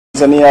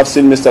Tanzania. I've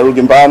seen Mr.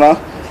 Rugimbana.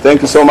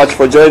 Thank you so much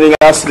for joining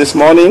us this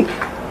morning.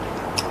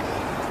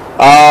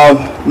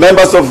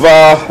 Members of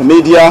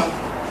media,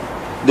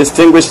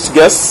 distinguished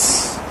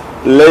guests,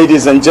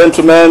 ladies and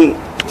gentlemen,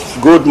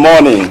 good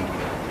morning.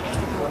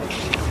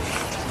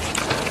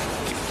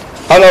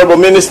 Honorable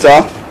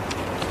Minister,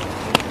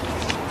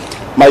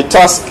 my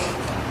task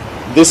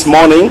this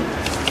morning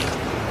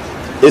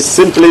is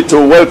simply to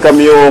welcome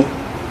you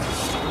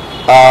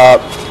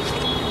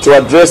to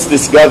address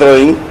this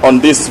gathering on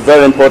this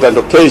very important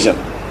occasion.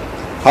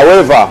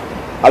 However,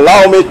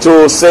 allow me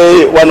to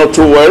say one or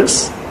two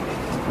words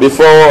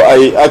before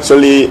I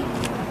actually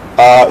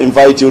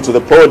invite you to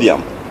the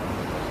podium.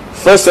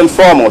 First and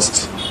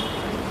foremost,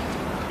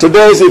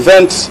 today's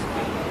event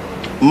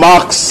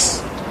marks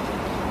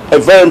a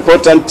very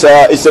important,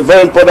 it's a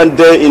very important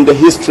day in the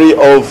history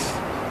of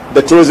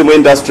the tourism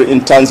industry in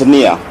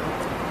Tanzania.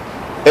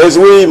 As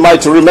we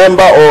might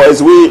remember, or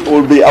as we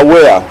will be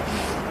aware,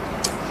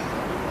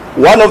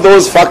 one of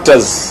those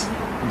factors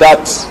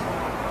that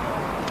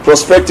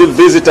prospective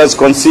visitors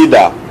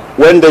consider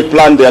when they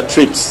plan their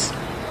trips,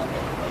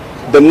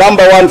 the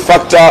number one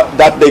factor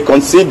that they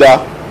consider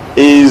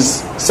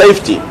is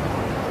safety.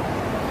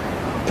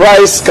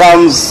 Price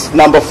comes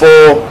number 4,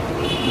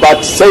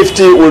 but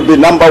safety will be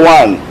number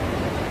 1.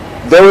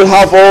 They will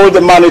have all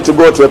the money to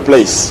go to a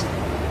place,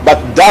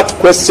 but that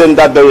question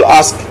that they will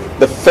ask,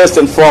 the first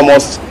and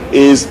foremost,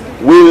 is,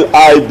 will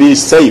I be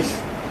safe?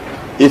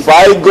 If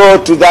I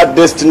go to that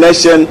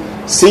destination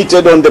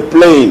seated on the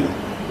plane,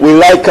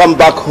 will I come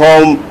back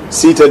home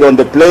seated on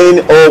the plane,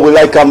 or will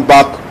I come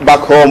back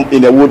home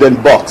in a wooden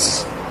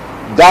box?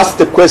 That's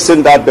the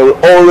question that they will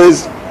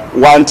always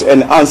want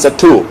an answer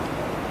to.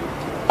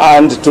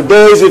 And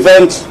today's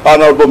event,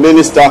 Honorable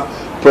Minister,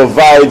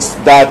 provides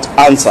that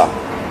answer.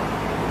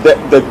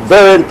 The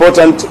very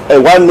important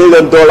 $1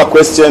 million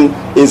question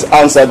is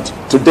answered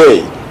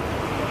today.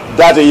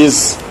 That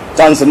is,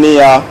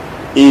 Tanzania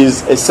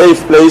is a safe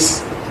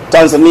place.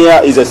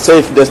 Tanzania is a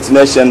safe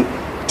destination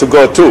to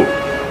go to.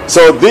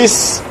 So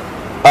this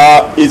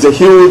is a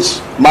huge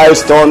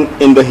milestone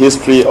in the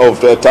history of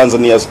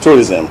Tanzania's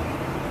tourism.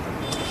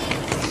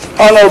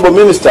 Honorable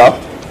Minister,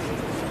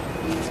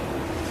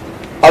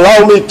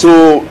 allow me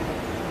to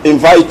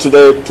invite to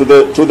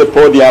the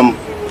podium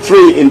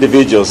 3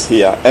 individuals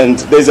here, and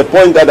there's a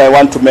point that I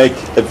want to make,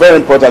 a very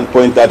important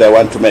point that I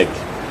want to make.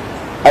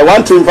 I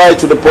want to invite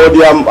to the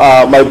podium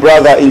my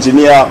brother,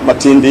 Engineer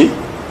Matindi.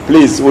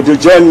 Please, would you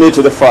join me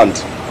to the front?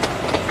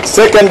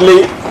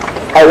 Secondly,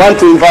 I want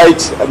to invite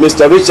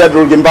Mr. Richard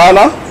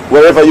Rugimbana,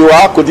 wherever you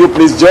are, could you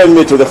please join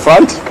me to the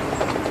front?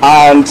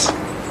 And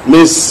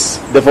Ms.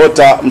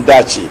 Devota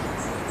Mdachi,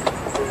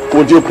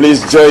 would you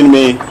please join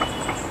me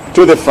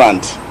to the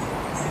front?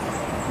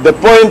 The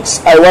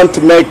point I want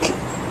to make,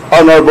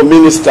 Honorable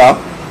Minister,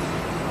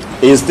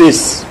 is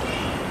this.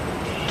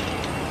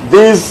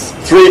 These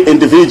 3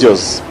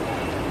 individuals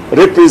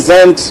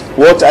represent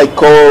what I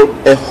call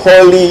a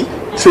holy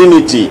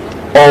trinity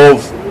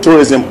of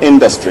tourism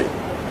industry.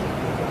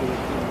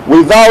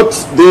 Without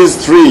these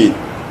 3,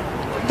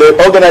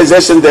 the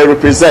organization they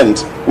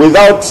represent,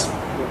 without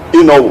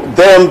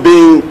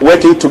them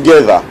working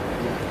together,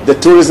 the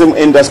tourism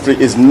industry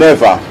is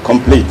never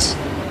complete.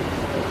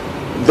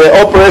 The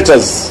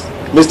operators,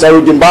 Mr.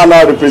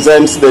 Rugimbana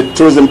represents the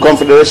Tourism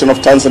Confederation of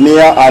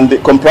Tanzania, and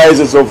it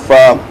comprises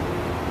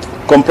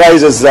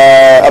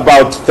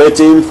about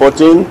 13,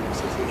 14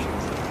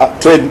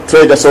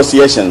 trade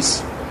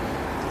associations.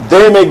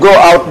 They may go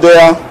out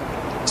there,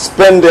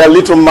 spend their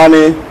little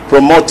money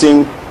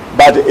promoting,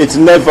 but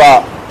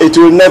it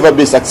will never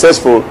be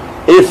successful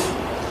if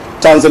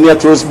Tanzania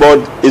Tourist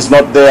Board is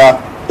not there,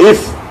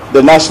 if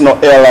the national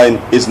airline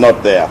is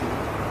not there.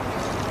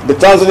 The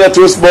Tanzania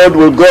Tourist Board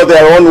will go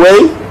their own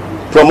way,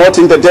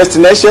 promoting the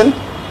destination,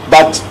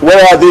 but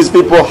where are these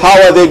people? How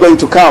are they going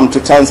to come to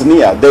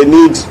Tanzania? They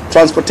need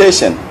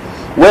transportation.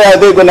 Where are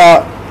they going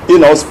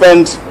to,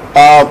 spend,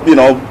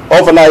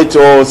 overnight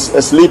or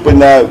sleep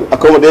in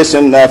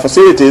accommodation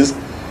facilities?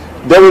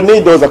 They will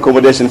need those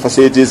accommodation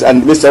facilities,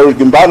 and Mr.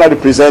 Rugimbana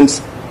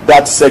represents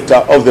that sector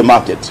of the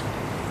market.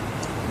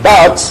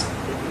 But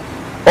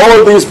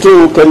all these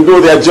 2 can do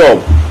their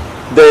job.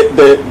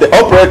 The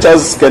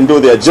operators can do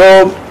their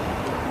job.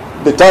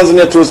 The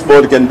Tanzania Tourist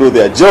Board can do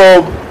their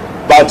job.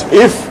 But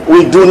if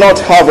we do not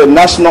have a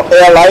national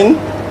airline,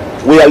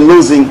 we are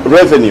losing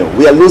revenue.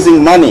 We are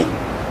losing money.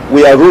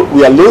 We are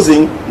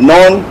losing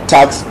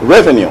non-tax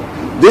revenue.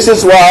 This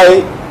is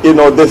why,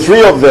 the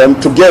 3 of them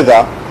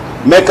together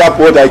make up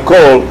what I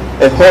call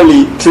a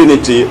holy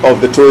trinity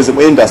of the tourism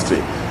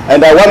industry.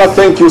 And I want to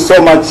thank you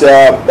so much,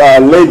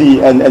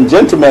 ladies and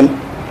gentlemen.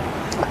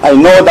 I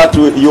know that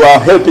you are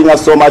helping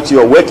us so much.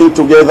 You are working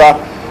together.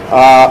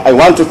 I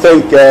want to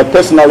thank,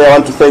 personally, I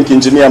want to thank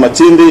Engineer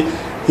Matindi.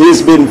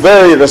 He's been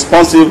very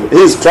responsive.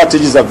 His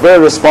strategies are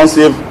very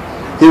responsive.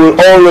 He will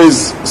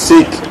always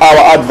seek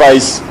our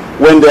advice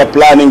when they are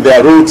planning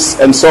their routes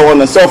and so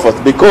on and so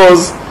forth,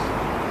 because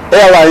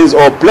airlines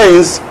or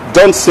planes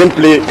don't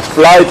simply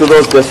fly to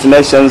those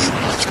destinations,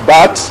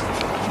 but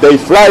they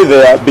fly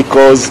there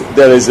because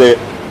there is a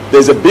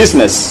there's a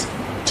business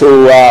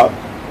to,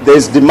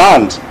 there's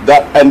demand,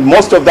 and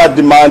most of that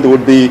demand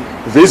would be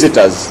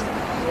visitors.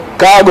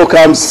 Cargo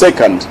comes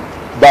second,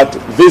 but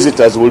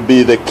visitors will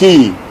be the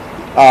key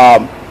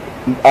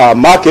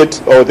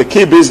market or the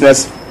key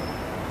business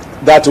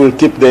that will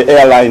keep the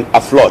airline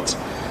afloat.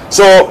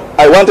 So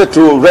I wanted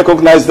to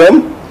recognize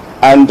them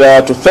and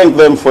to thank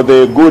them for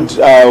the good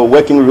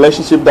working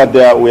relationship that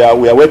we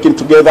are working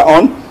together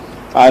on.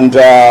 And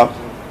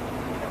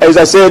as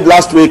I said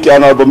last week,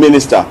 Honorable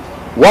Minister,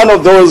 one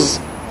of those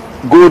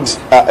good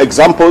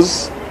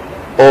examples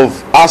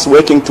of us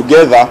working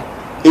together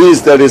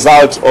is the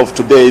result of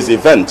today's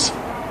event,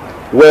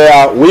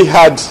 where we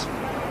had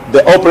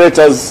the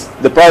operators,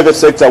 the private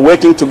sector,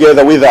 working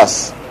together with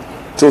us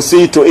to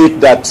see to it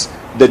that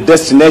the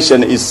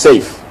destination is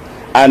safe.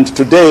 And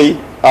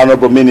today,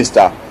 Honorable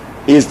Minister,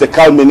 is the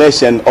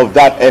culmination of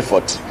that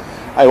effort.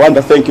 I want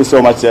to thank you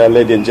so much,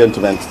 ladies and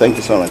gentlemen. Thank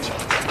you so much.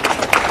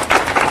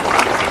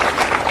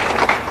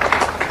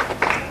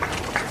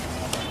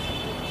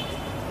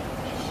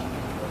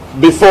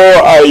 Before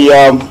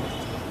I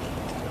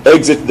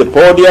exit the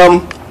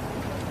podium,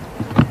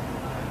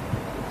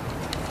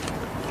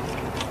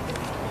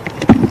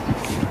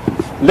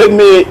 let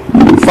me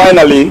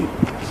finally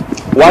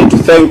want to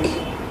thank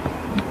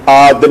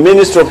the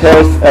Minister of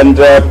Health, and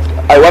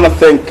I want to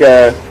thank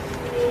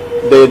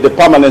the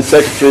Permanent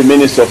Secretary,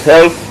 Minister of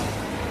Health,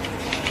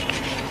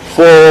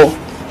 for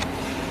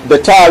the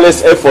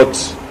tireless effort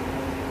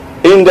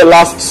in the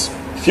last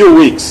few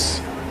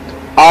weeks.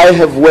 I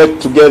have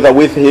worked together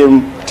with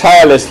him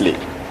tirelessly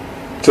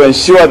to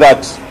ensure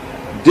that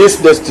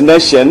this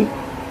destination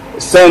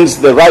sends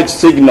the right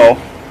signal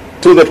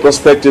to the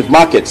prospective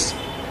markets.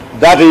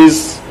 That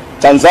is,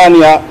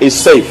 Tanzania is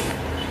safe.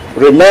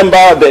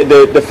 Remember,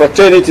 the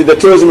fraternity, the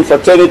tourism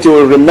fraternity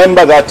will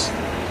remember that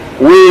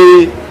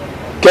we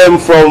came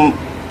from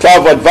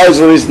travel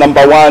advisories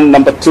number 1,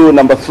 number 2,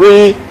 number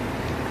 3,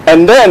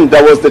 and then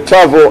there was the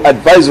travel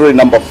advisory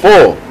number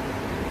 4.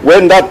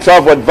 When that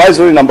travel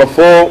advisory number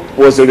 4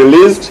 was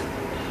released,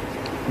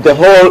 the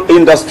whole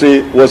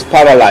industry was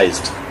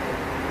paralyzed.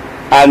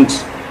 And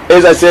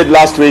as I said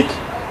last week,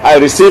 I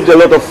received a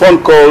lot of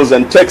phone calls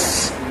and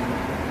texts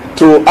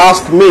to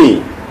ask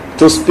me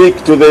to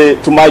speak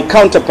to my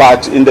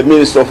counterpart in the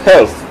Ministry of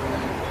Health,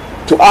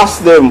 to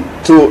ask them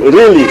to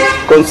really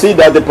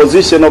consider the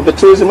position of the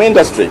tourism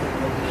industry.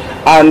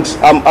 And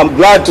I'm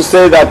glad to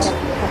say that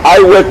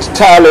I worked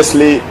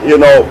tirelessly,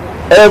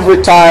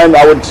 every time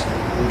I would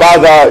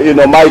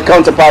bother, my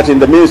counterpart in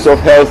the Ministry of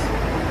Health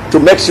to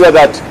make sure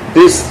that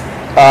this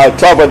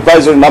travel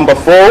advisory number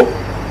 4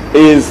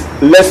 is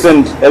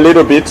lessened a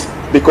little bit,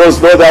 because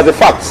those are the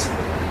facts.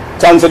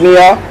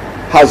 Tanzania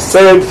has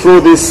sailed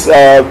through this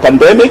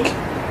pandemic,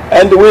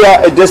 and we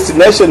are a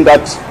destination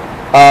that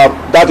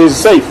is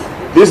safe.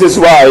 This is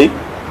why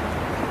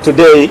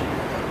today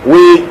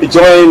we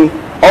join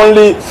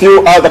only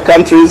few other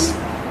countries,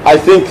 I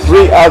think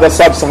 3 other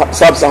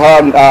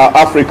sub-Saharan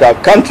Africa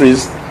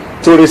countries,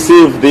 to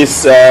receive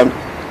this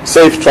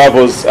safe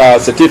travels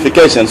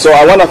certification. So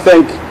I want to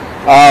thank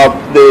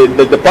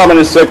the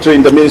Permanent Secretary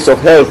in the Ministry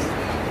of Health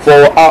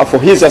for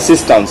his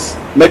assistance,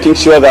 making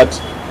sure that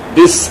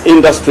this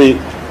industry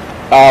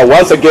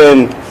once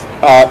again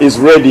is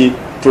ready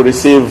to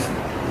receive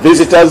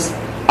visitors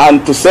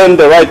and to send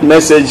the right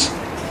message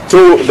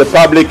to the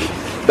public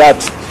that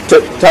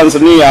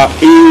Tanzania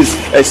is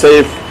a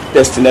safe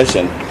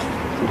destination.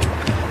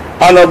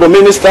 Honorable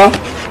Minister,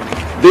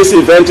 this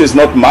event is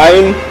not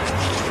mine,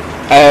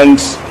 and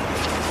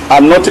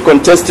I'm not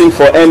contesting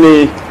for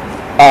any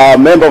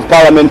Member of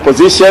Parliament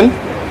position.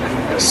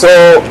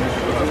 So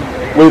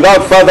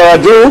without further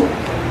ado,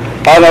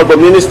 Honorable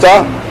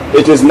Minister,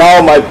 it is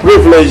now my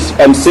privilege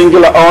and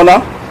singular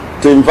honor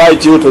to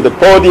invite you to the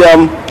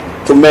podium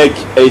to make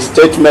a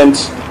statement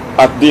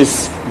at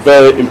this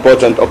very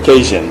important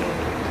occasion.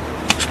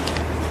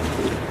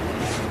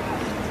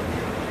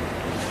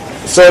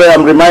 Sorry,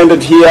 I'm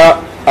reminded here,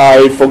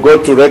 I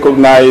forgot to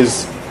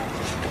recognize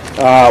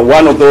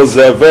one of those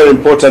very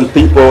important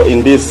people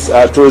in this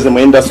tourism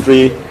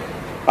industry,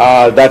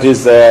 that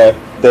is the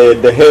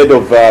head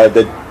of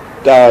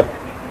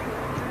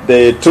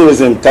the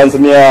Tourism,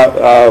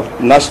 Tanzania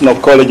National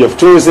College of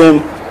Tourism,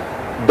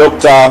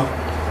 Dr.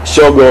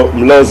 Shogo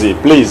Mlozi,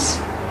 please.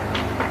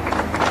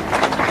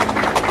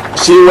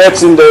 She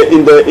works in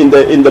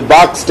the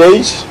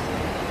backstage.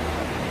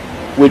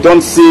 We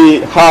don't see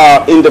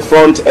her in the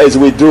front as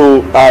we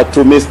do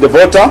to Miss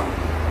Devota,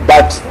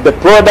 but the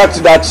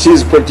product that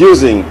she's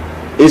producing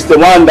is the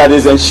one that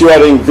is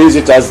ensuring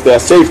visitors their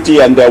safety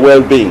and their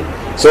well-being.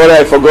 Sorry,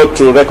 I forgot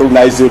to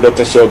recognize you,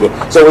 Dr. Shogo.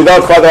 So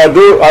without further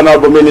ado,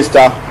 Honorable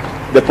Minister,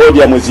 the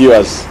podium is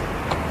yours.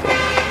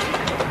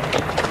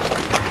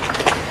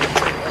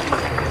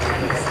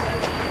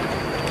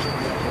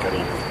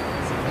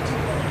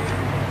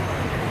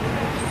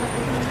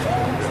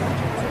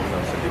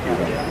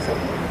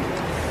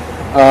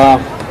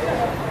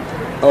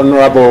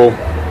 Honorable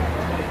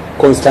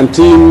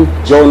Constantine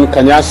John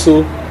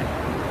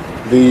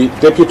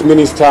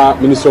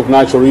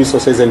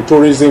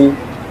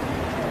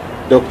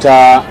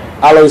Dr.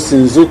 Alois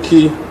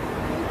Nzuki,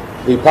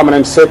 the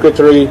Permanent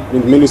Secretary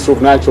in the Ministry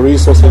of Natural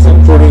Resources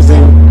and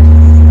Tourism,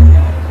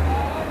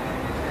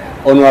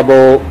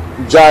 Honorable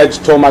Judge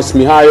Thomas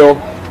Mihayo,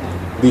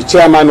 the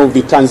Chairman of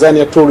the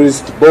Tanzania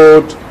Tourist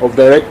Board of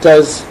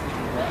Directors,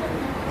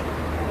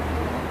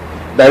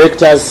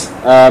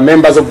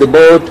 members of the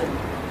board,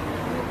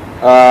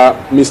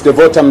 Ms.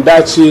 Devota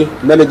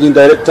Mdachi, Managing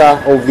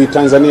Director of the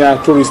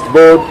Tanzania Tourist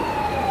Board,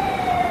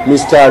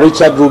 Mr.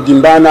 Richard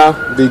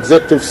Rugimbana, the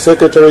Executive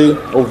Secretary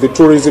of the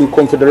Tourism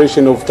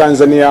Confederation of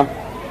Tanzania,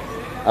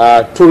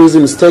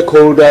 tourism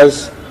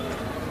stakeholders,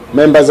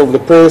 members of the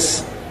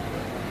press,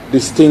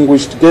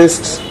 distinguished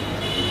guests,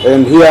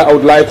 and here I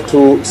would like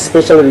to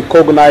specially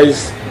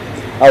recognize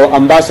our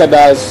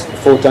ambassadors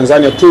for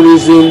Tanzania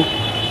tourism,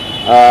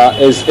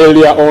 as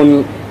earlier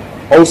on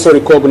also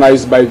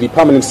recognized by the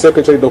Permanent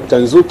Secretary, Dr.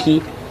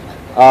 Nzuki.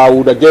 I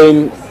would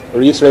again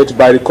reiterate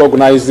by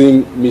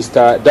recognizing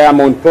Mr.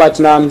 Diamond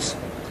Platinums,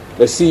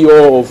 the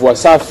CEO of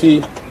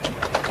Wasafi,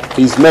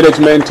 his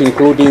management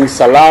including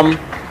Salama,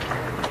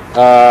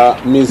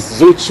 Ms.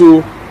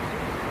 Zuchu,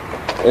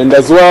 and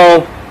as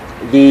well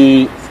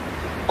the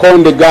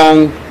Konde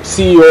Gang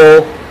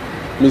CEO,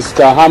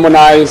 Mr.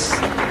 Harmonize,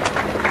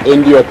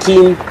 and your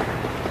team.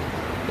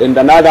 And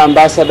another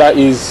ambassador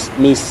is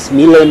Ms.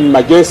 Milen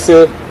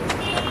Magese,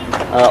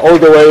 all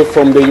the way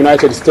from the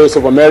United States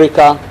of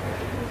America,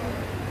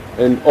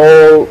 and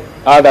all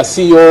other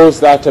CEOs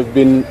that have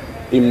been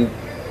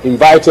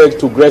invited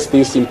to grace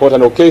this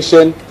important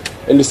occasion.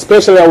 And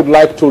especially I would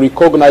like to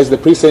recognize the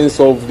presence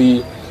of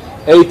the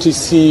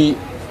ATC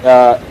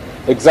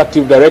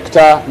Executive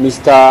Director,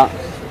 Mr.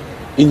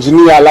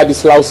 Engineer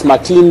Ladislaus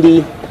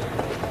Matindi,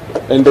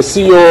 and the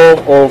CEO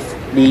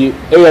of the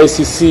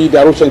AICC, the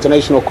Arusha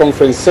International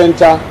Conference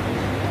Center,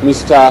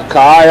 Mr.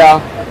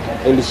 Kaaya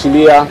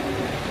Elishilia,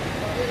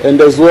 and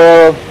as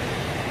well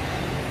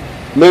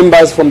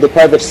members from the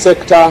private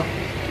sector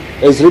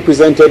as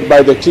represented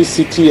by the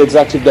TCT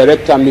Executive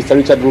Director, Mr.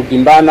 Richard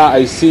Rugimbana.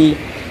 I see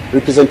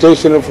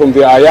representation from the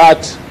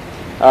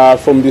Ayat,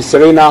 from the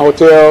Serena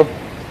Hotel,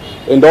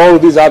 and all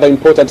these other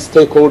important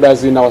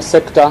stakeholders in our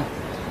sector.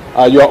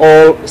 You are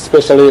all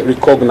specially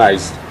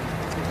recognized.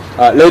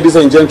 Ladies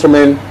and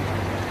gentlemen,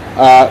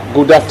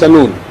 good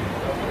afternoon.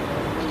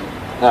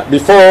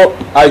 Before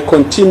I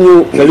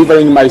continue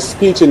delivering my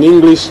speech in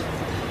English,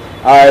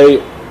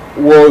 I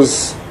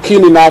was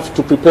keen enough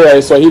to prepare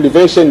a Swahili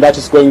version that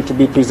is going to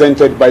be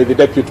presented by the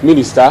Deputy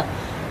Minister,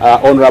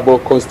 Honorable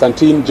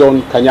Constantine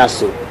John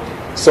Kanyasu.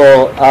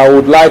 So I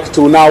would like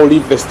to now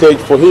leave the stage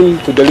for him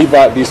to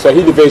deliver the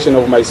Swahili version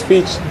of my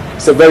speech.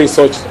 It's a very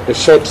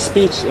short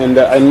speech,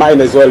 and mine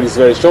as well is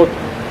very short.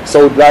 So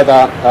I would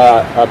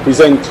rather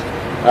present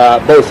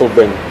both of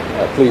them.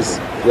 Please,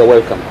 you're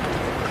welcome.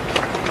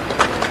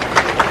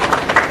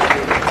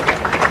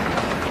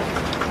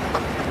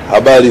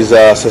 Habari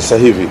za sasa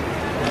hivi.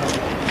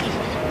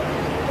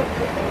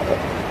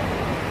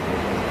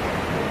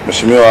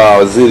 Mheshimiwa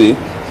Waziri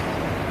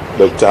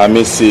Dr.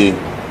 Hamisi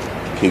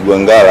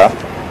Kigwangala,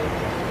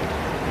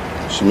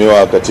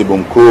 Mheshimiwa Katibu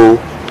Mkuu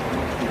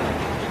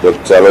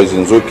Dr. Alois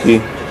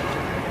Nzuki,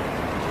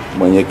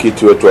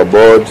 mwenyekiti wetu wa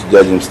board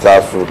Jaji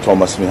mstaafu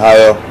Thomas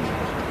Mihayo,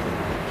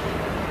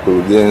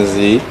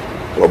 mkurugenzi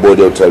wa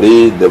bodi ya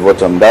utalii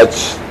Devota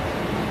Mdachi,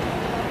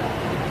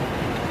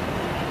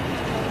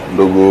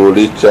 ndugu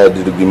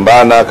Richard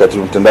Rugimbana,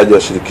 katibu mtendaji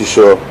wa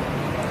shirikisho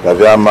la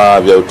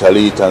vyama vya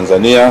utalii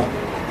Tanzania,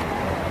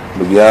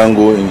 ndugu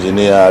yangu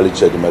Engineer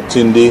Richard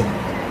Matindi,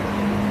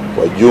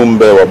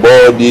 wajumbe wa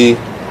bodi,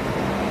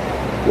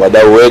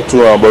 wadau wetu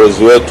na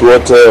mabalozi wetu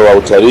wote wa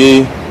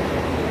utalii,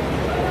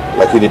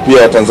 lakini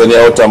pia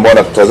Watanzania wote ambao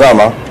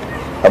wanatutazama,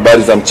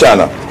 habari za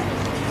mchana.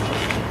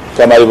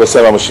 Kama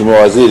alivyosema Mheshimiwa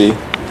Waziri,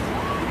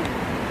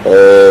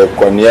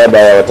 kwa niaba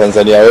ya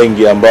Watanzania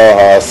wengi ambao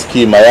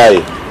hawasikii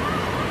mayai,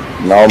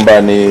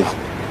 naomba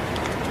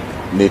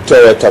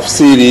nitoe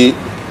tafsiri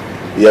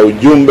ya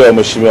ujumbe wa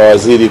Mheshimiwa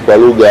Waziri kwa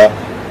lugha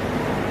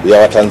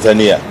ya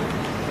Watanzania.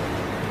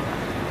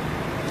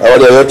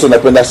 Awali ya yote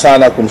napenda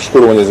sana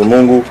kumshukuru Mwenyezi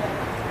Mungu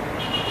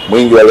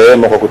mwingi wa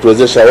rehema kwa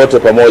kutuwezesha wote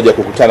pamoja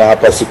kukutana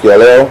hapa siku ya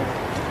leo.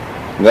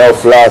 Ninao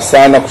furaha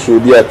sana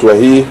kushuhudia hatua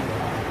hii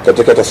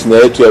katika tasnia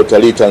yetu ya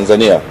utalii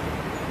Tanzania.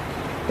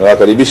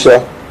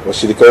 Nawakaribisha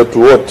washirika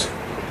wetu wote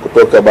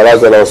kutoka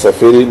Baraza la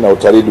Usafiri na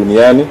Utalii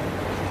Duniani,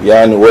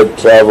 yani World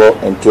Travel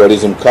and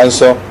Tourism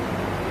Council,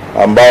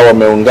 ambao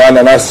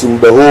wameungana nasi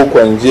muda huu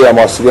kwa njia ya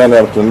mawasiliano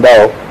ya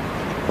mtandao.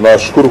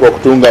 Tunawashukuru kwa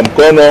kutunga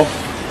mkono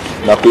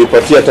na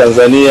kuipatia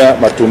Tanzania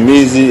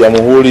matumizi ya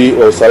muhuri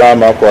wa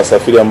usalama kwa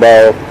wasafiri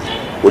ambao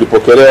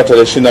ulipokelewa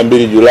tarehe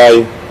 22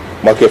 Julai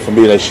mwaka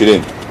 2020.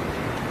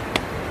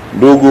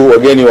 Ndugu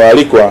wageni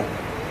waalikwa,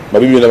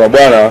 mabibi na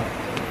mabwana,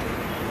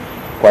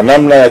 kwa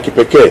namna ya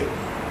kipekee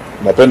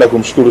napenda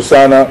kumshukuru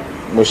sana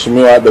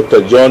Mheshimiwa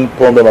Dr. John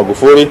Pombe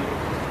Magufuli,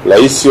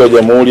 Rais wa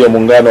Jamhuri ya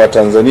Muungano wa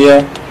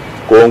Tanzania,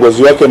 kwa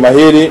uongozi wake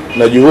mahiri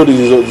na juhudi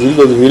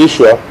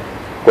zilizodhihirishwa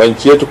kwa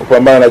nchi yetu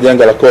kupambana na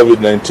janga la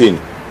COVID-19.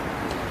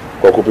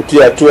 Kwa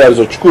kupitia hatua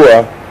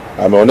alizochukua,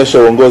 ameonyesha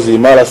uongozi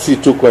imara si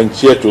tu kwa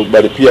nchi yetu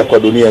bali pia kwa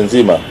dunia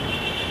nzima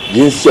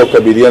jinsi ya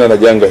kukabiliana na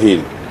janga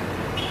hili.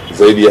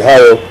 Zaidi ya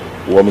hayo,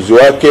 uamuzi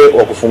wake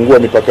wa kufungua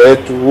mipaka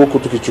yetu huku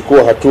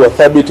tukichukua hatua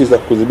thabiti za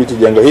kudhibiti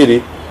janga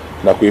hili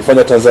na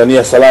kuifanya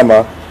Tanzania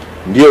salama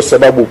ndiyo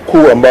sababu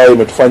kuu ambayo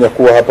imetufanya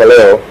kuwa hapa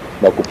leo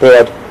na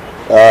kupewa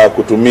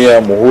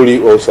kutumia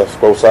muhuri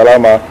kwa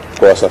usalama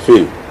kwa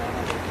wasafiri.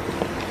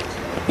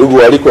 Ndugu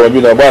waalikwa,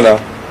 mabibi na bwana,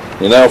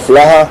 ninayo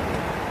furaha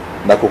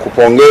na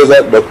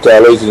kukupongeza Dr.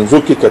 Alois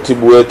Nzuki,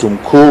 katibu wetu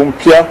mkuu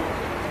mpya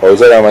wa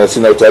Wizara ya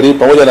Maliasili na Utalii,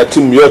 pamoja na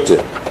timu yote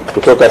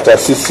kutoka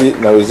taasisi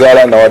na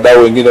wizara na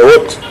wadau wengine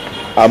wote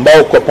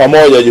ambao kwa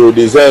pamoja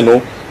juhudi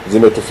zenu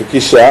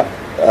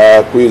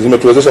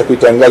zimetuwezesha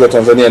kuitangaza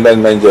Tanzania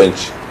ndani na nje ya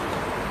nchi.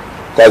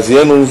 Kazi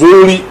yenu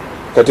nzuri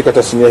katika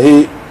tasnia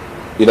hii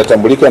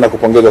inatambulika na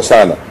kupongezwa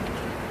sana.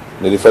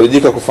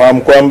 Nilifarijika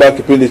kufahamu kwamba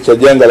kipindi cha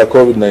janga la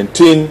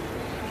COVID-19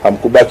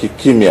 hamkubaki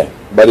kimya,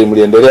 bali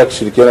mliendelea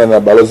kushirikiana na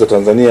balozi za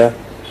Tanzania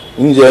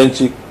nje ya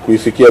nchi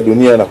kuifikia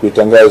dunia na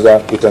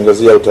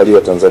kuitangazia utalii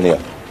wa Tanzania.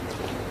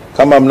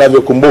 Kama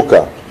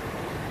mnavyokumbuka,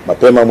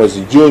 mapema mwezi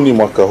Juni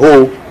mwaka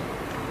huu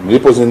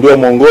nilipozindua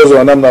mwongozo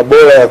wa namna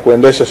bora ya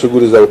kuendesha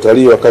shughuli za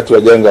utalii wakati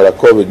wa janga la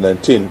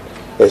COVID-19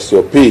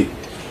 SOP,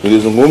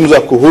 nilizungumza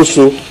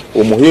kuhusu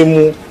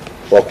umuhimu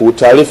wa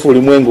kuutaarifu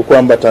ulimwengu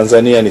kwamba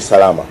Tanzania ni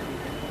salama.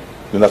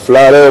 Nina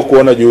furaha leo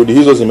kuona juhudi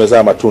hizo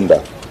zimezaa matunda.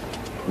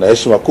 Na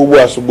heshima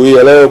kubwa asubuhi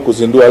ya leo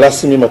kuzindua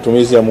rasmi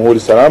matumizi ya muhuri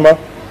salama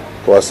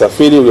kwa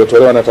wasafiri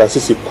uliotolewa na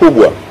taasisi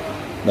kubwa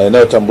na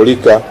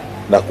inayotambulika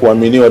na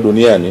kuaminiwa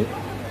duniani,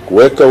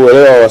 kuweka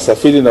uelewa wa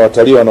wasafiri na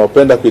watalii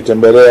wanaopenda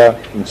kuitembelea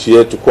nchi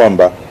yetu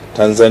kwamba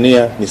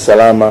Tanzania ni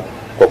salama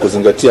kwa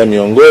kuzingatia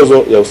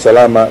miongozo ya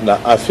usalama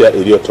na afya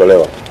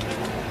iliyotolewa.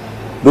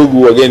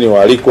 Ndugu wageni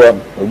waalikwa,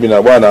 mabibi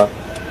na bwana,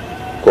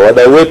 kwa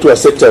wadau wetu wa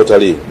sekta ya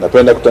utalii,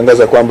 napenda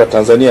kutangaza kwamba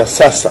Tanzania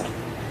sasa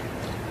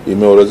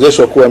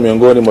imeorodheshwa kuwa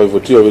miongoni mwa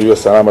vivutio vilivyo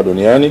salama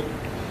duniani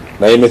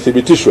na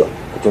imethibitishwa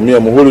kutumia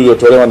muhuri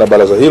uliotolewa na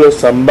baraza hilo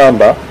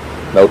sambamba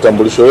na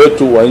utambulisho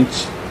wetu wa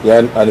nchi,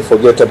 yani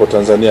Unforgettable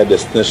Tanzania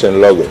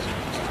Destination Logo.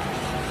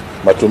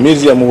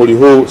 Matumizi ya muhuri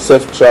huu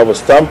Safe Travel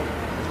Stamp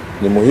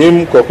ni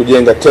muhimu kwa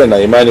kujenga tena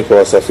imani kwa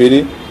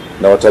wasafiri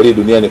na watalii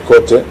duniani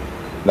kote,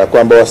 na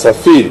kwamba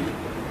wasafiri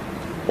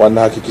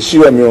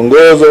wanahakikishiwa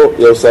miongozo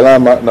ya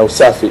usalama na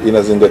usafi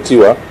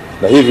inazingatiwa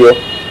na hivyo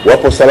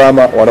wapo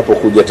salama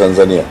wanapokuja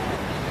Tanzania.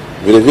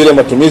 Vile vile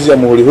matumizi ya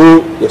muhuri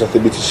huu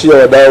yatathibitishia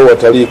wadau wa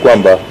utalii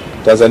kwamba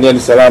Tanzania ni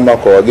salama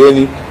kwa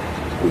wageni,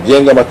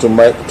 kujenga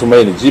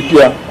tumaini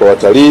jipya kwa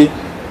watalii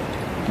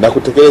na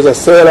kutekeleza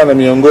sera na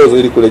miongozo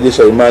ili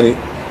kurejesha imani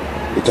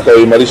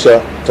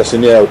itakayoimarisha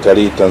tasnia ya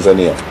utalii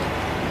Tanzania.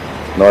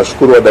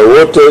 Nawashukuru wadau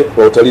wote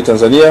wa utalii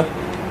Tanzania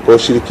kwa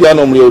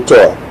ushirikiano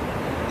mliotoa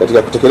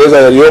katika kutekeleza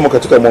yaliyomo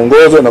katika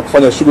mwongozo na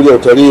kufanya shughuli ya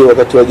utalii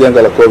wakati wa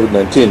janga la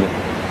COVID-19,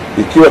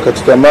 ikiwa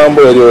katika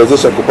mambo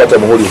yaliyowezesha kupata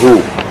muhuri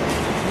huu.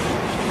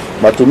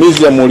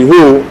 Matumizi ya muhuri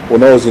huu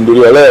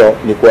unaozinduliwa leo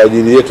ni kwa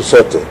ajili yetu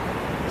sote,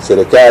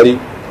 serikali,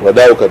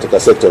 wadau katika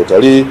sekta ya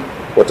utalii,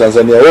 wa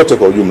Tanzania wote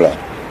kwa ujumla.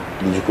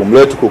 Ni jukumu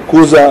letu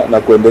kukuza na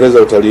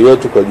kuendeleza utalii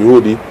wetu kwa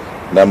juhudi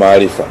na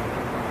maarifa.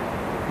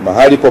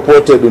 Mahali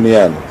popote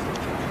duniani,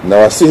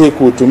 nawasihi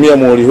kuutumia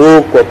muhuri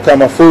huu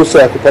kama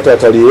fursa ya kupata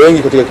watalii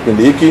wengi katika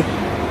kipindi hiki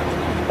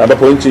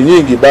ambapo nchi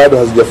nyingi bado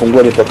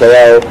hazijafungua mipaka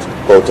yao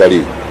kwa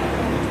utalii.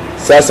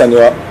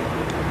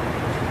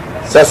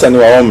 Sasa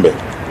niwaombe,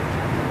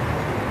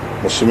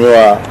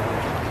 Mheshimiwa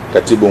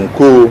Katibu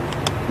Mkuu,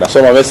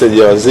 nasoma message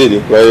ya waziri,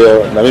 kwa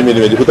hiyo na mimi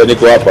nimejikuta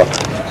niko hapa.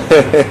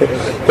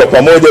 Kwa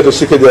pamoja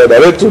tushike jalada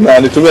letu, na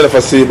nitumie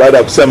nafasi hii baada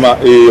ya kusema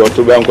hii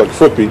hotuba yangu kwa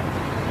kifupi,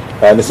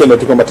 niseme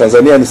tu kwamba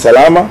Tanzania ni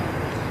salama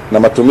na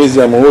matumizi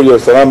ya muhuri wa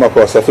usalama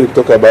kwa wasafiri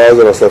kutoka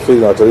Baraza la Wasafiri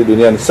na Watalii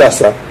Duniani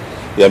sasa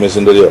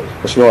yamezinduliwa.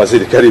 Mheshimiwa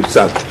Waziri, karibu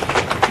sana.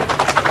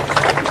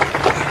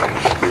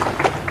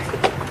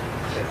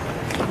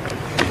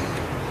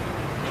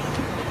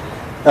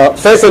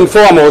 First and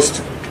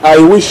foremost, I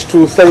wish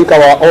to thank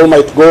our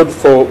Almighty God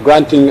for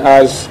granting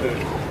us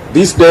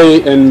this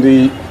day and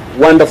the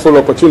wonderful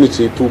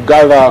opportunity to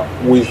gather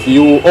with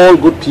you, all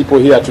good people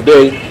here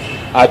today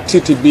at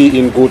TTB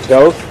in good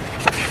health.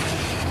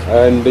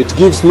 And it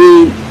gives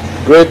me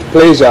great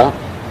pleasure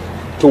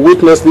to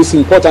witness this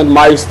important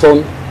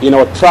milestone in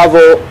our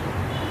travel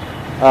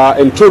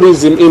and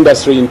tourism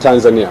industry in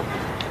Tanzania.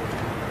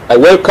 I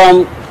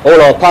welcome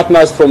all our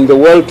partners from the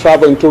World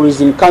Travel and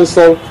Tourism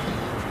Council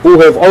who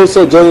have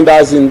also joined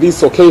us in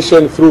this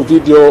occasion through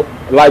video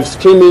live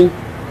streaming.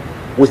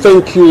 We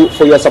thank you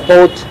for your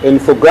support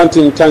and for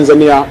granting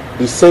Tanzania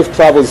the Safe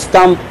Travel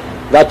Stamp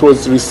that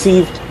was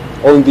received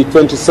on the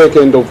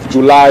 22nd of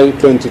July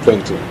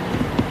 2020.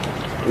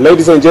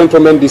 Ladies and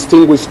gentlemen,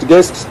 distinguished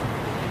guests,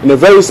 in a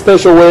very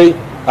special way,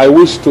 I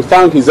wish to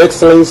thank His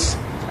Excellency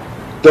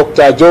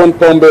Dr. John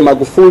Pombe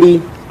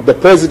Magufuli, the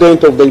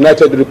President of the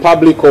United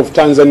Republic of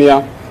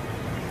Tanzania,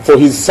 for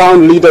his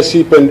sound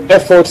leadership and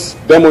efforts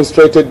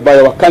demonstrated by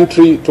our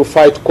country to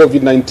fight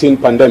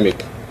COVID-19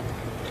 pandemic.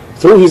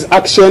 Through his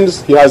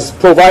actions, he has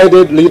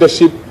provided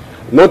leadership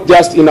not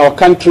just in our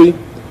country,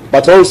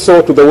 but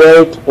also to the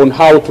world on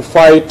how to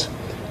fight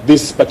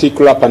this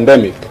particular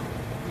pandemic.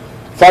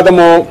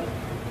 Furthermore,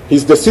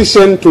 his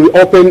decision to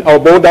reopen our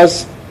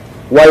borders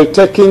while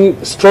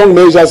taking strong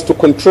measures to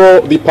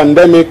control the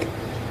pandemic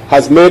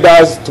has made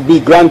us to be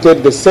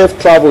granted the Safe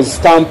Travels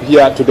stamp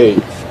here today.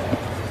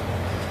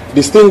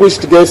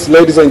 Distinguished guests,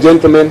 ladies and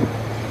gentlemen,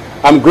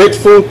 I'm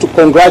grateful to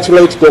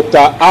congratulate Dr.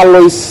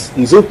 Alois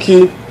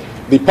Nzuki,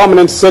 the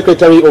Permanent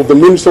Secretary of the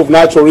Ministry of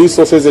Natural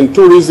Resources and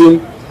Tourism,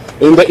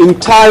 and the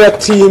entire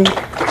team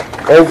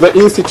of the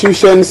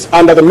institutions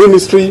under the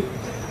ministry,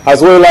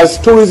 as well as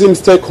tourism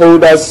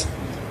stakeholders,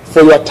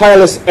 for your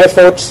tireless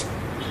efforts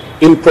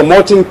in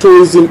promoting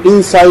tourism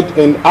inside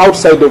and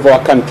outside of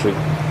our country.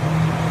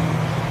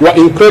 Your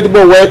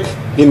incredible work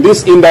in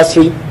this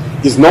industry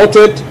is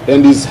noted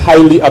and is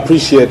highly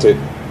appreciated.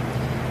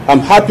 I'm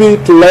happy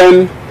to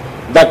learn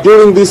that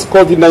during this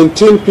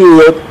COVID-19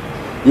 period,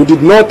 you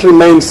did not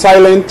remain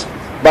silent,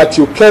 but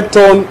you kept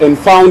on and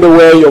found a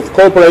way of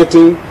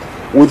cooperating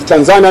with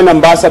Tanzanian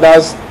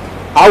ambassadors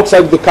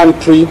outside the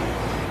country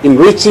in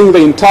reaching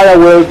the entire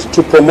world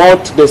to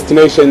promote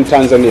Destination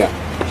Tanzania.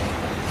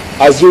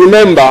 As you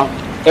remember,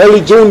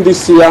 early June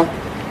this year,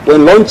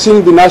 when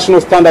launching the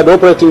National Standard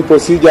Operating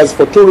Procedures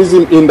for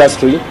Tourism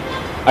Industry,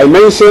 I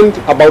mentioned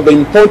about the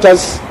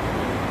importance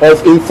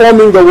of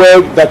informing the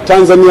world that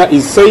Tanzania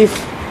is safe,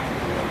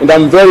 and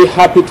I'm very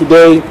happy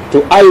today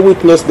to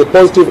eyewitness the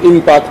positive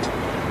impact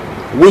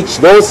which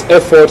those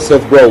efforts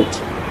have brought.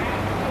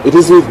 It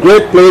is with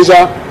great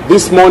pleasure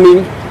this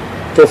morning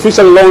to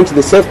officially launch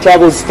the Safe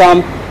Travels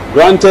stamp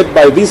granted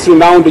by this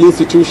renowned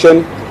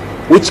institution,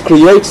 which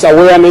creates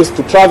awareness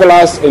to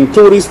travelers and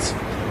tourists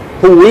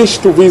who wish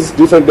to visit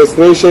different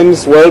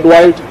destinations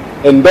worldwide,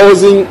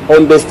 endorsing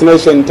on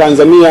Destination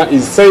Tanzania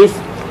is safe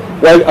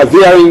while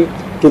adhering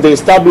to the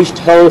established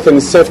health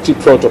and safety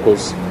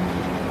protocols.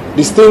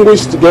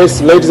 Distinguished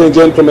guests, ladies and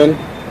gentlemen,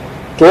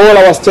 to all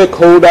our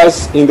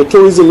stakeholders in the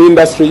tourism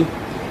industry,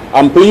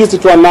 I'm pleased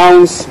to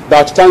announce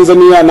that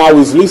Tanzania now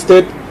is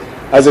listed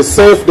as a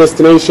safe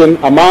destination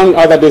among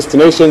other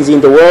destinations in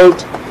the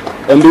world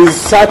and is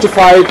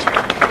certified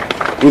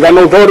with an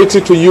authority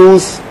to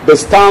use the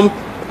stamp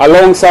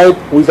alongside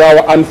with our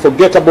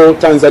unforgettable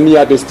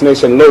Tanzania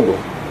destination logo.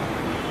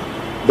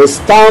 The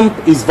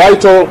stamp is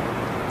vital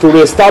to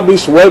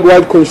re-establish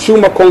worldwide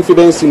consumer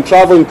confidence in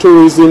travel and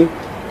tourism,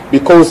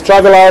 because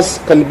travelers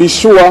can be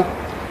sure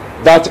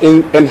that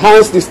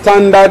enhanced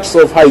standards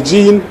of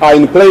hygiene are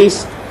in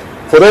place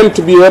for them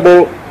to be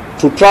able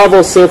to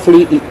travel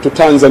safely to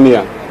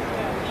Tanzania.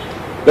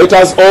 Let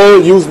us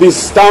all use this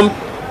stamp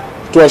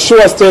to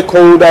assure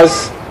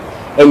stakeholders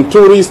and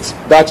tourists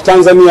that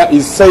Tanzania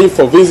is safe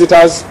for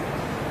visitors,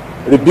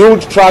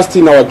 rebuild trust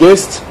in our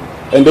guests,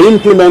 and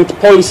implement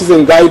policies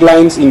and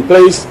guidelines in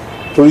place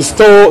to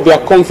restore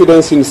their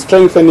confidence in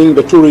strengthening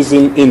the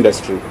tourism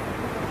industry.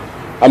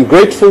 I'm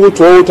grateful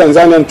to all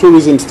Tanzanian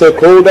tourism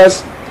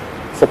stakeholders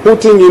for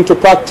putting into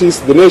practice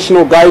the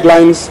national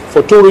guidelines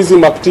for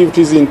tourism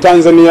activities in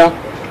Tanzania,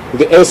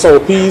 the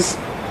SOPs,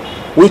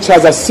 which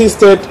has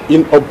assisted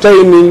in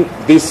obtaining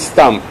this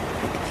stamp.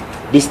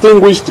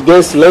 Distinguished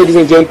guests, ladies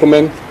and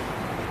gentlemen,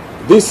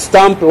 this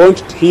stamp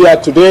launched here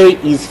today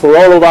is for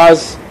all of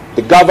us,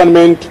 the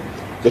government,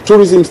 the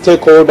tourism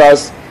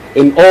stakeholders,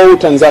 and all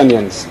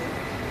Tanzanians.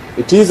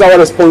 It is our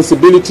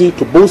responsibility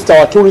to boost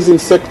our tourism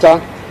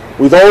sector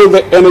with all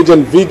the energy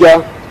and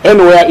vigor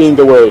anywhere in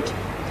the world.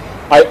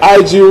 I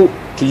urge you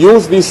to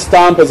use this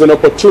stamp as an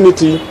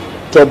opportunity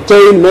to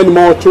obtain many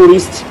more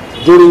tourists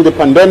during the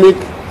pandemic,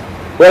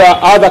 where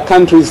other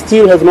countries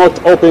still have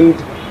not opened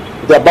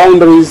their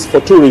boundaries for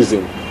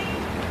tourism.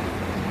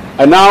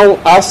 I now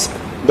ask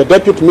the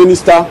Deputy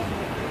Minister,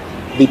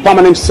 the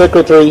Permanent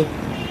Secretary,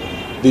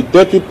 the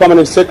Deputy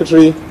Permanent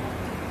Secretary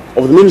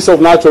of the Ministry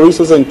of Natural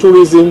Resources and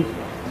Tourism,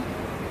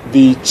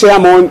 the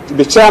Chairman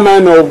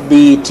of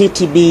the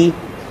TTB,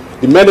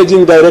 the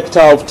Managing Director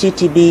of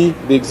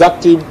TTB, the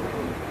Executive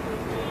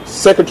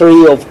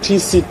Secretary of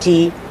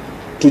TCT,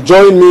 to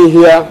join me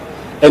here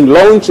and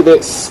launch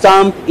the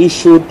stamp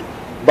issued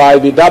by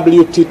the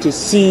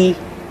WTTC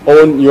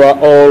on your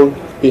all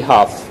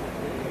behalf.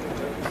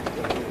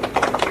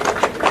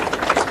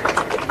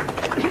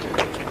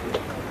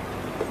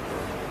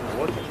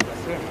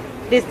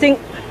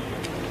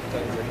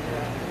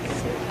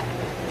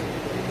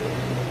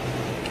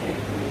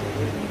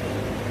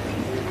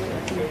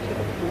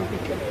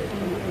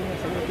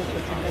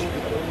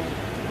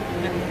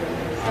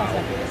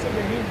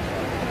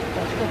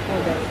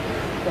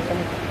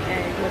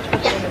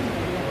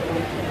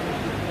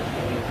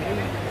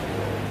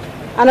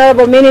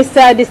 Honorable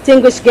Minister,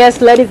 distinguished guests,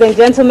 ladies and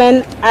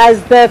gentlemen,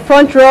 as the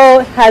front row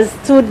has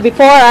stood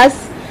before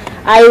us,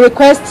 I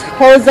request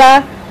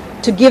Hosa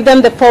to give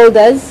them the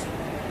folders.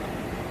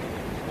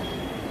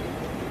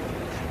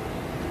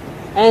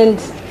 And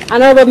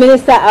Honorable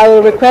Minister, I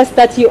will request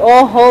that you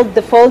all hold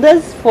the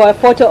folders for a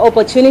photo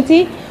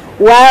opportunity,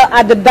 while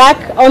at the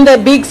back on the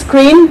big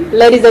screen,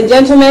 ladies and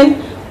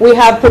gentlemen, we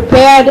have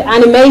prepared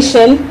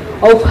animation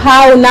of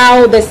how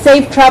now the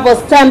Safe Travel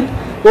stamp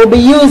will be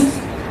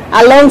used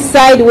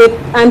alongside with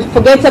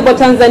Unforgettable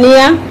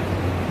Tanzania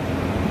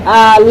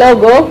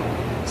logo,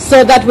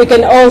 so that we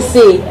can all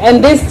see.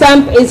 And this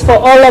stamp is for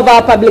all of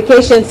our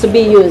publications to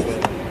be used.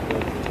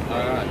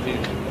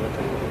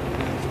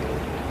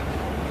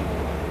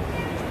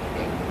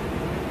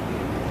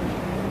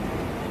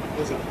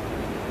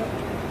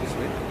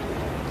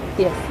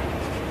 Yes.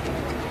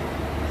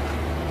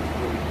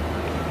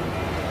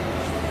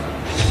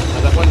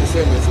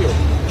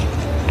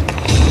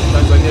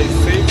 Tanzania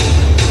is safe.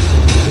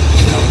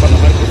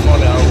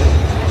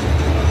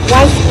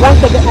 Once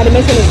the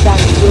animation is done,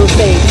 we will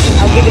say,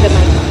 I'll give you the mic.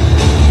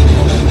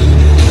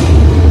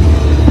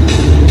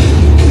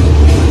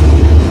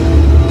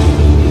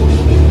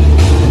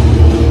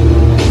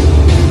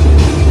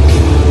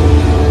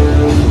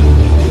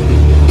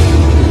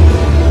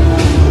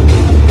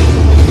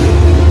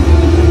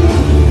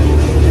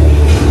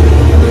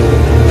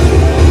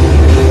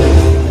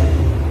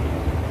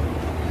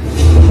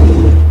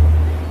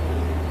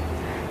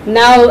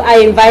 Now I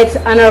invite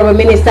Honorable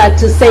Minister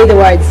to say the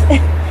words.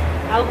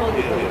 I'll hold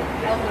it.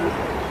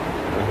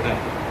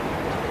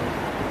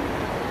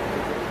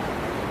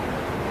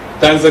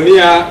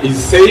 Tanzania is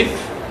safe,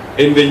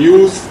 and the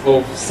use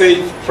of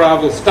safe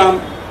travel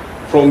stamp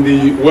from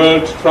the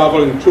World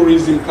Travel and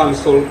Tourism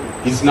Council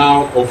is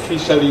now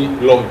officially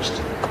launched.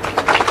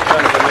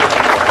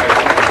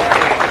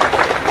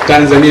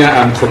 Tanzania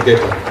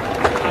Unforgettable.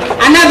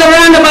 Another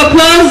round of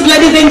applause,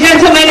 ladies and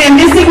gentlemen, and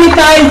this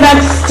signifies that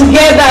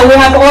together we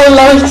have all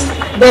launched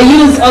the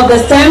use of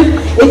the stamp.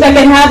 If I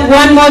can have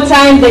one more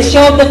time the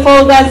show of the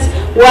folders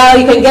while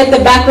you can get the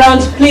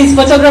background. Please,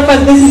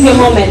 photographers, this is your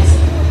moment.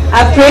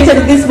 I've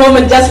created this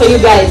moment just for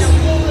you guys.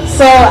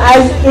 So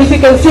if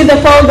you can see the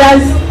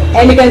folders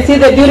and you can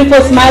see the beautiful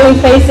smiling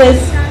faces,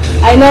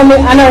 I know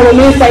Honorable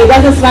Minister, he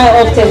doesn't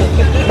smile often,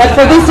 but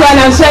for this one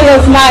I'm sure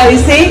he'll smile, you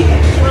see?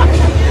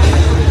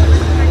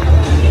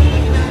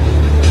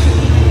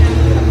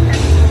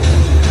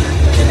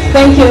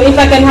 Thank you. If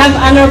I can have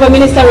Honorable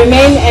Minister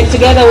remain, and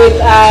together with,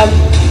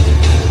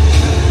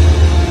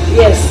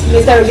 yes,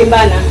 Mr.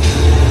 Rugimbana.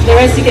 The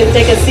rest you can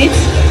take a seat.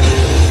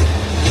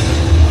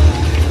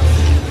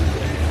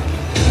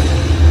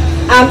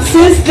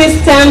 Since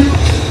this stamp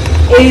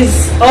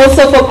is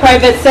also for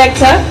private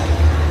sector,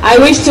 I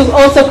wish to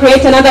also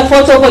create another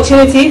photo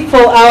opportunity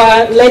for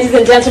our ladies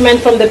and gentlemen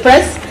from the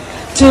press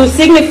to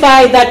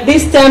signify that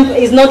this stamp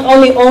is not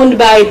only owned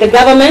by the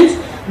government,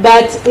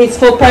 but it's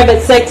for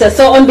private sector.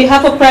 So on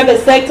behalf of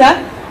private sector,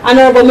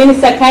 Honorable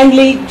Minister,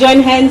 kindly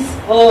join hands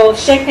or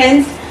shake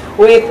hands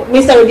with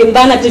Mr.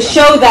 Rugimbana to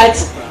show that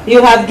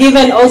you have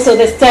given also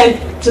the stamp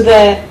to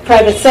the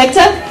private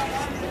sector.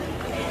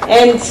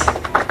 And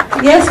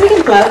yes, we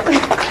can clap.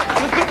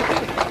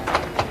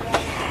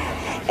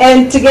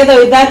 And together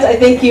with that, I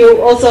think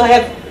you also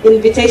have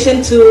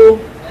invitation to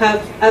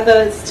have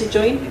others to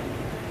join.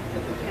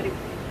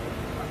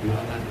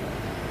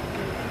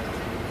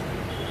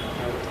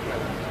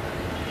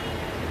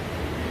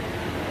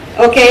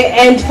 Okay,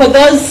 and for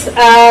those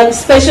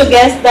special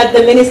guests that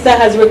the Minister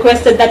has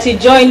requested that you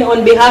join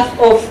on behalf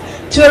of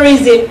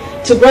tourism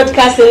to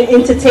broadcast and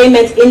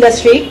entertainment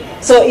industry.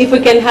 So if we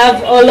can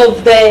have all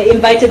of the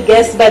invited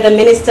guests by the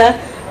Minister,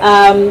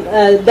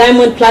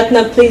 Diamond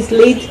Platinum, please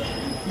lead,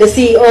 the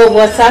CEO of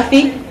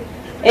Wasafi,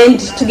 and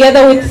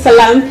together with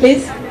Salam,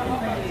 please.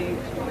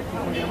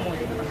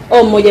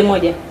 Oh, moja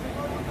moja.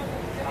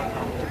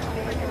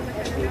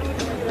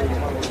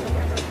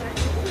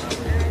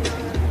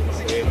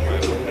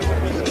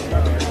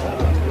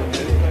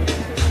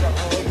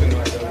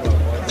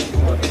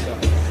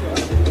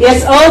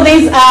 Yes, all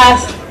these are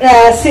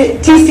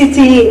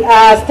TCT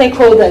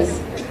stakeholders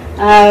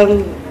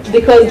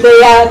because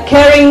they are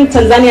carrying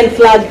Tanzanian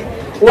flag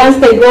once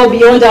they go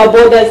beyond our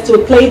borders to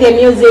play their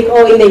music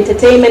or in the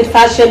entertainment,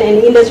 fashion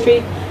and industry.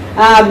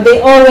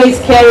 They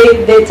always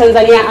carry the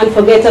Tanzania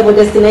Unforgettable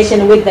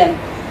destination with them.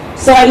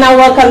 So I now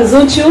welcome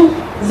Zuchu.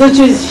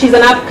 Zuchu, she's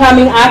an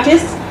upcoming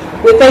artist.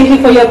 We thank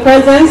you for your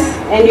presence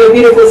and your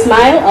beautiful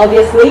smile,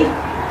 obviously.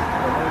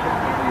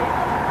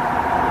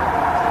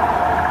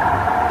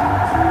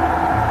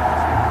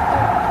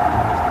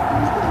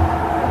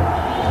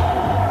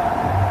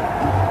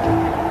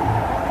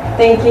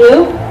 Thank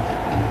you.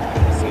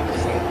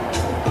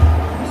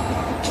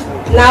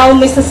 Now,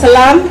 Mr.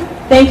 Salam,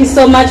 thank you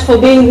so much for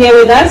being here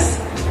with us.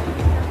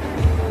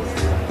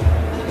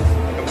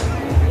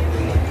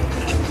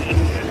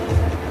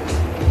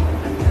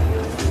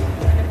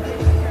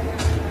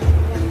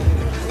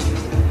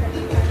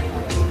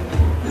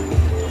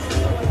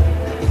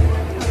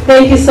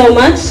 Thank you so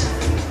much.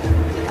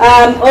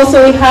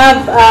 Also, we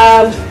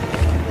have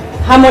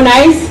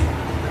Harmonize.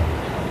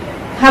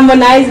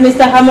 Harmonize,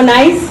 Mr.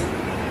 Harmonize.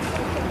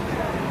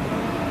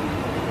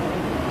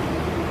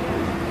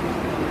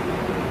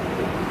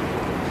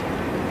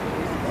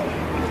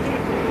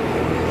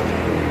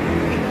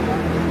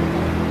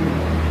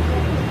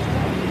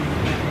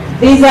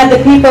 These are the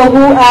people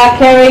who are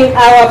carrying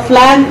our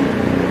flag,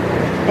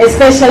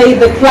 especially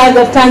the flag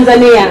of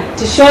Tanzania,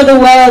 to show the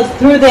world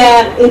through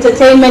their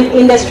entertainment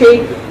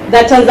industry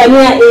that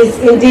Tanzania is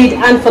indeed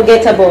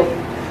unforgettable.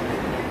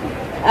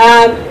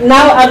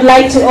 Now I'd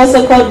like to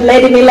also call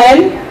Lady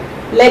Milen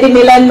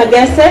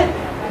Magese.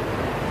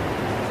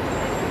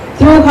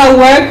 Through her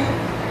work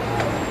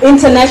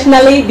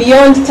internationally,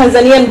 beyond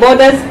Tanzanian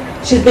borders,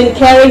 she's been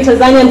carrying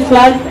Tanzanian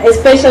flag,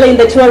 especially in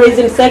the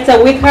tourism sector,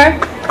 with her,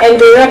 and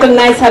we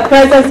recognize her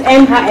presence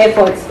and her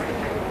efforts.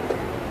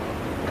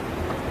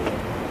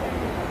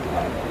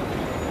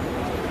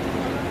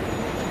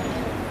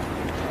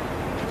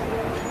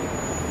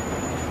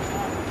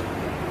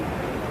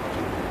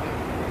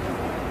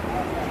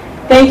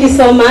 Thank you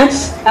so much,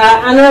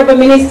 Honorable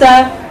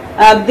Minister.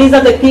 These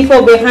are the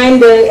people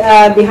behind the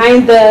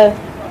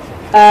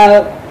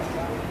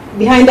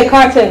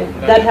curtain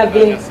that have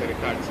been.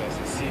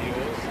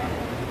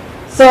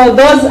 So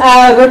those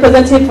are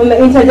representatives from the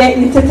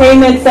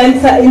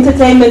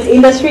entertainment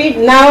industry.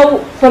 Now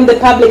from the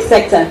public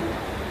sector.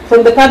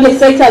 From the public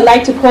sector, I'd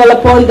like to call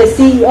upon the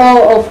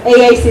CEO of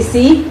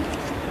AICC,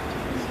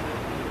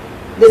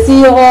 the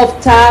CEO of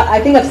I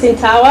think I've seen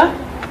Tower,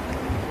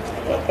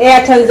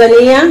 Air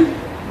Tanzania,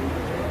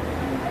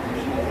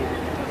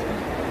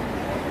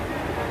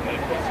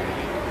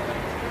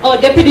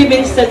 Deputy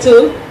Minister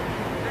too,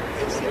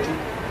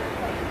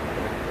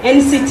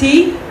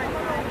 NCT,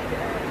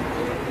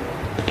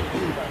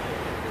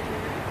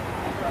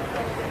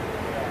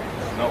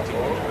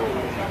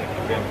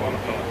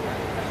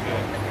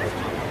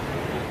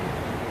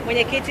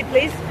 Mwenyekiti,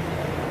 please.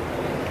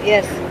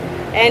 Yes,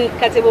 and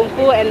Katibu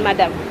Mkuu and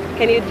Madam,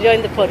 can you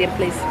join the podium,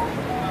 please?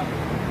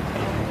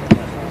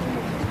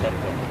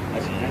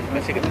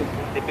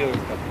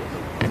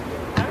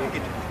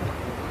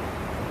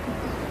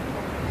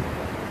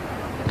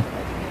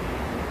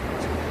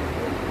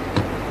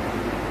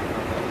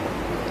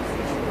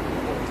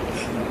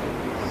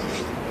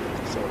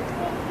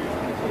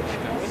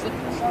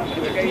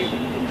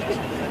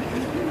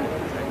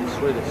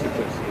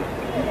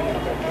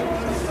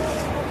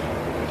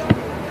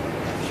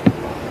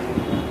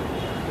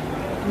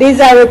 These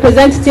are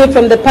representatives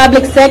from the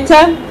public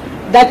sector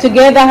that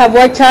together have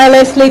worked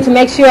tirelessly to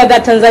make sure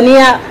that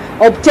Tanzania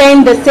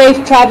obtained the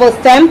safe travel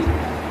stamp,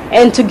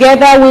 and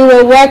together we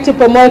will work to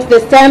promote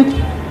the stamp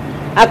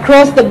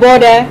across the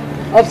border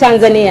of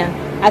Tanzania.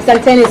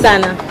 Asanteni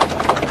sana.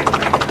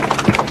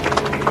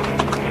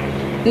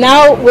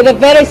 Now with a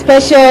very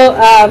special,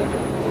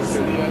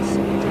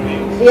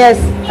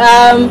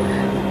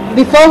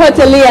 before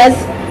hoteliers,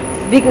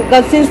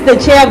 because since the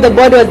chair of the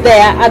board was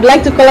there, I'd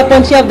like to call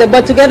upon chair of the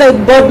board together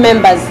with board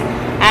members.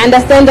 I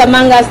understand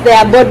among us there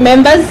are board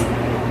members.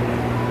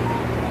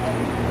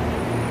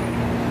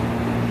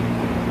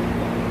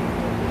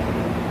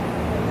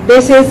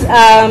 This is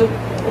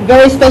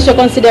very special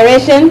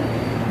consideration.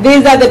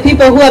 These are the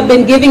people who have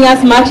been giving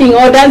us marching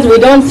orders. We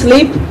don't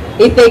sleep.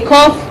 If they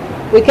cough,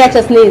 we catch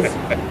a sneeze.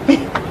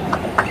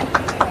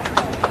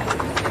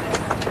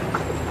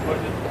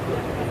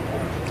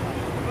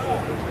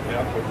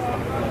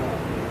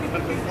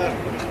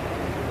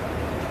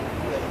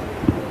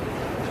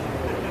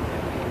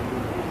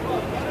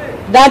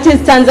 That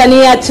is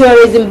Tanzania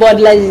Tourism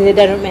Board, ladies and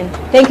gentlemen.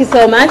 Thank you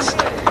so much.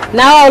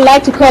 Now I would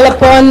like to call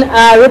upon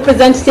a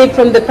representative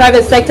from the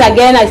private sector.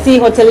 Again, I see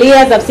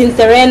hoteliers, I've seen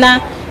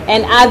Serena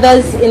and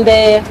others in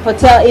the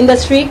hotel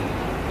industry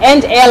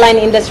and airline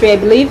industry, I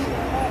believe.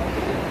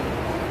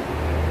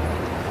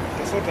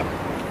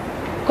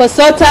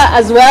 Kosota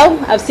as well,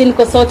 I've seen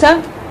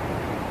Kosota.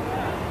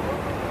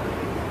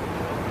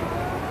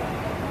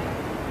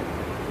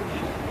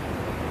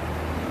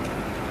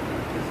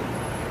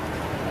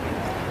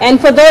 And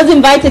for those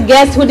invited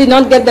guests who did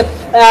not get the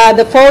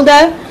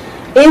folder,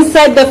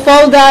 inside the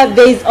folder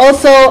there is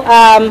also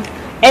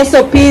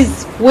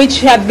SOPs which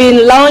have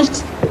been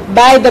launched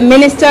by the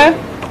minister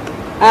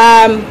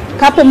a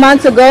couple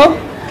months ago,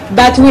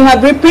 but we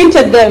have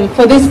reprinted them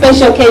for this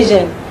special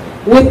occasion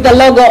with the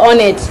logo on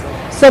it.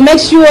 So make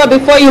sure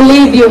before you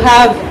leave you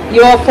have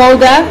your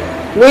folder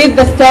with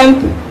the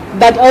stamp,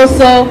 but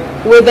also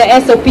with the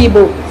SOP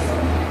books.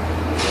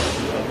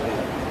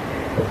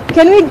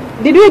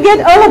 Did we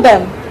get all of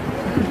them?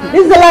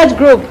 This is a large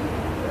group.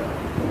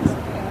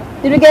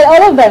 Did we get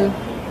all of them?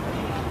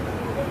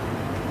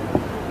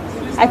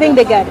 I think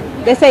they got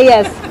it. They say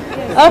yes.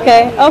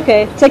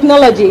 Okay.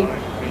 Technology.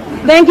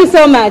 Thank you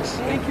so much.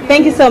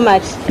 Thank you so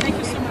much. Thank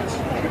you so much.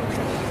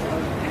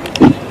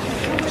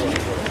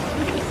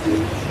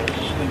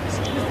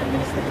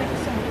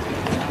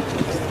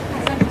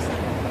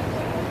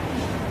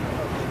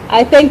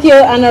 I thank you,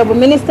 Honorable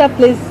Minister.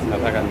 Please.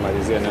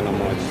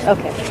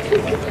 Okay.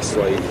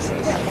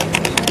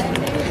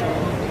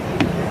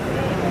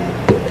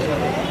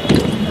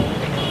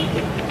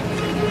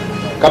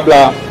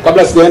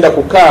 Kabla sijaenda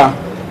kukaa,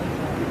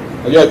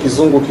 najua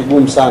kizungu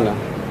kigumu sana.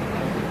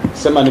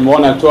 Sema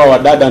nimeona tu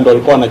wadada ndio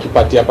walikuwa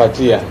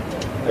wanakipatia.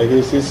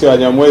 Lakini sisi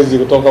Wanyamwezi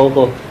kutoka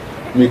huko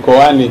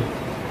mikoani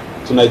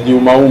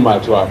tunajiumauma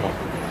tu hapa.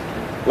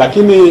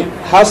 Lakini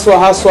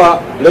haswa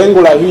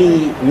lengo la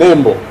hii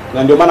nembo,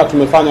 na ndio maana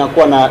tumefanya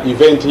kuwa na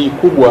event hii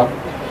kubwa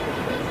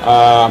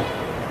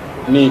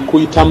ni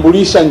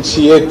kuitambulisha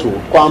nchi yetu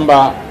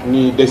kwamba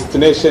ni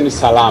destination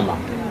salama.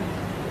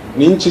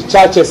 Ni nchi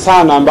chache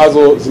sana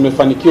ambazo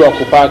zimefanikiwa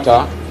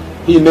kupata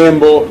hii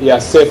nembo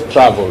ya safe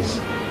travels.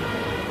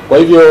 Kwa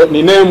hivyo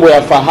ni nembo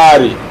ya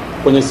fahari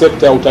kwenye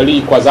sekta ya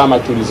utalii kwa zama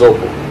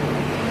tulizopo.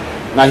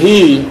 Na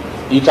hii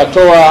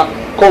itatoa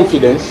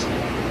confidence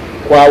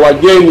kwa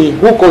wageni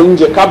huko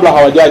nje kabla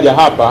hawajaja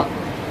hapa,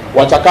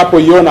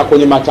 watakapoiona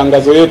kwenye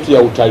matangazo yetu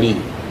ya utalii.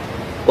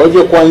 Kwa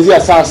hivyo kuanzia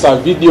sasa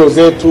video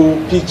zetu,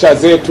 picha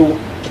zetu,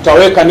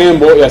 tutaweka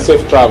nembo ya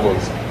safe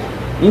travels.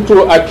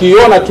 Mtu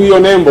akiona tu hiyo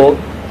nembo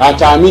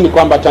ataamini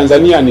kwamba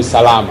Tanzania ni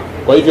salama.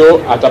 Kwa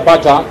hivyo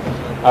atapata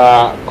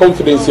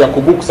confidence ya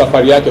kubook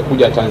safari yake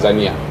kuja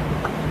Tanzania.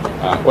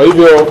 Kwa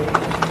hivyo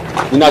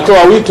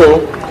ninatoa wito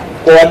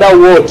kwa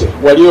wadau wote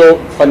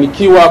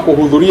waliofanikiwa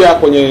kuhudhuria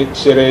kwenye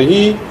sherehe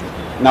hii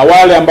na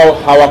wale ambao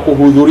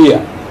hawakuhudhuria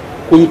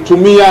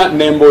kuitumia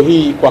nembo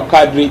hii kwa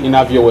kadri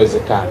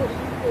inavyowezekana.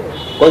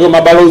 Kwa hivyo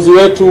mabalozi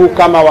wetu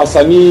kama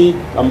wasanii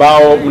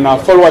ambao mna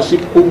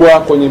followership kubwa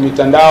kwenye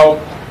mitandao,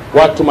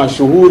 watu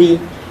mashuhuri,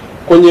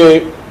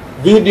 kwenye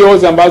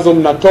videos ambazo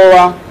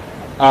mnatoa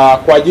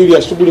kwa ajili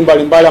ya shughuli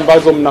mbalimbali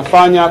ambazo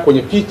mnafanya,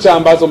 kwenye picha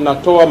ambazo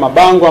mnatoa,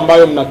 mabango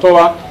ambayo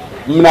mnatoa,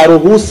 mna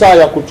ruhusa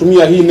ya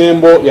kutumia hii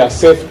nembo ya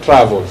safe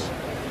travels.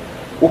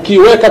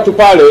 Ukiweka tu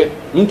pale,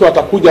 mtu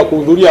atakuja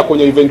kuhudhuria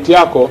kwenye event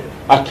yako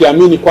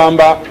akiamini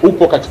kwamba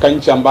upo katika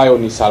nchi ambayo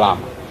ni salama.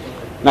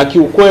 Na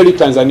kiukweli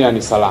Tanzania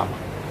ni salama.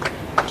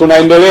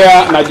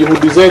 Tunaendelea na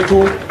juhudi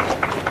zetu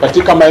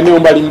katika maeneo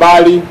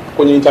mbalimbali,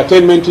 kwenye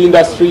entertainment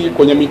industry,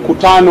 kwenye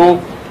mikutano,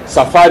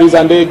 safari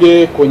za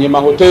ndege, kwenye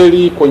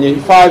mahoteli, kwenye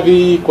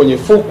hifadhi, kwenye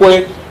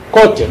fukwe,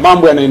 kote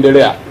mambo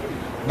yanaendelea.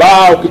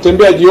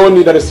 Ukitembea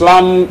jioni Dar es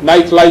Salaam,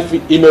 nightlife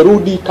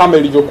imerudi kama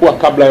ilivyokuwa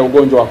kabla ya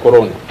ugonjwa wa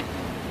corona.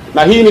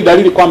 Na hii ni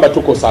dalili kwamba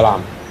tuko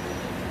salama.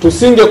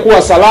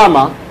 Tusingekuwa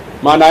salama,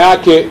 maana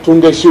yake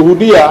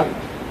tungeshuhudia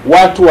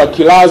watu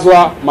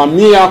wakilazwa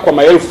mamia kwa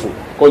maelfu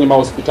kwenye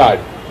mahospitali.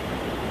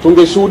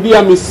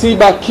 Tungeshuhudia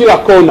misiba kila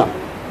kona.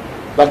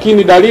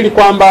 Lakini dalili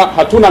kwamba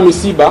hatuna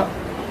misiba,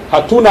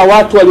 hatuna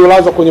watu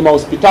waliolazwa kwenye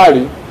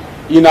mahospitali,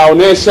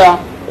 inaonesha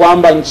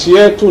kwamba nchi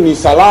yetu ni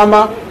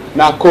salama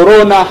na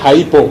corona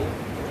haipo.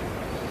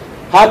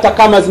 Hata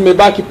kama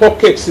zimebaki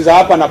pockets za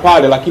hapa na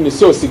pale, lakini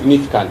sio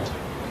significant.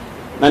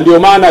 Na ndio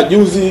maana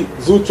juzi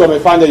Zuchu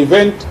wamefanya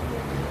event,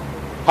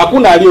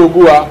 hakuna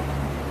aliyeugua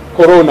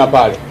corona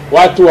pale.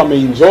 Watu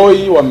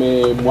wameenjoy,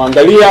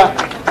 wamemwangalia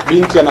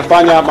binti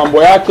anafanya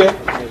mambo yake,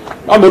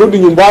 na wamerudi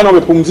nyumbani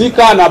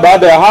wamepumzika, na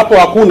baada ya hapo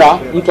hakuna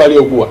mtu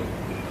aliyeugua.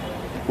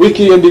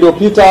 Wiki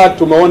iliyopita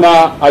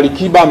tumeona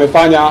Alikiba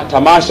amefanya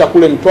tamasha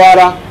kule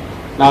Mtwara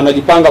na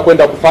anajipanga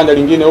kwenda kufanya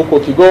lingine huko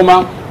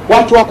Kigoma.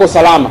 Watu wako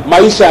salama,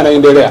 maisha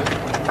yanaendelea.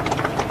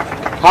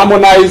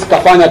 Harmonize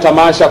kafanya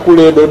tamasha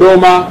kule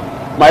Dodoma,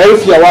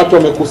 maelfu ya watu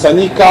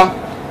wamekusanyika,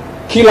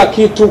 kila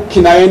kitu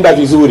kinaenda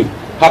vizuri.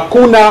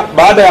 Hakuna,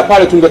 baada ya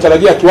pale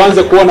tungetarajia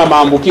tuanze kuona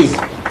maambukizi.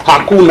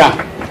 Hakuna.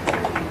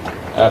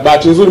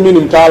 Bahati nzuri mimi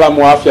ni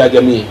mtaalamu wa afya ya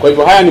jamii. Kwa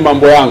hivyo haya ni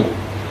mambo yangu.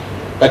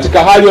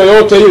 Katika hali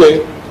yoyote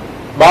ile,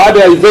 baada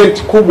ya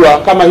event kubwa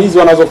kama hizi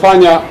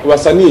wanazofanya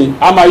wasanii,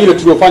 ama ile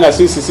tuliyofanya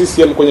sisi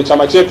CCM kwenye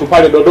chama chetu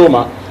pale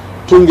Dodoma,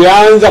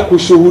 tungeanza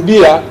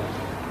kushuhudia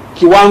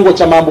kiwango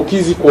cha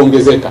maambukizi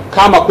kuongezeka,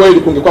 kama kweli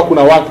kungekuwa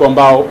kuna watu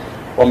ambao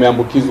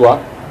wameambukizwa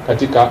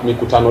katika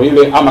mikutano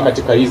ile ama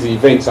katika hizi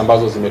events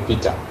ambazo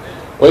zimepita.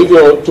 Kwa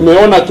hivyo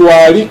tumeona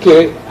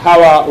tuwaalike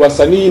hawa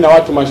wasanii na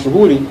watu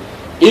mashuhuri,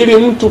 ili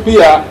mtu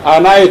pia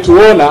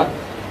anayetuona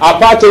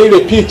apate ile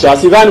picha.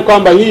 Sidhani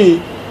kwamba hii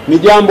ni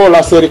jambo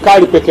la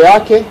serikali peke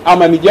yake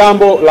ama ni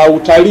jambo la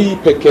utalii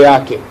peke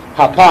yake.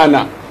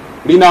 Hapana,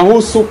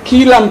 linahusu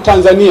kila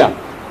Mtanzania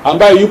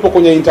ambaye yupo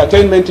kwenye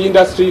entertainment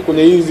industry,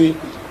 kwenye hizi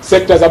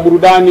sekta za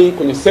burudani,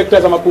 kwenye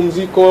sekta za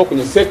mapumziko,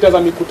 kwenye sekta za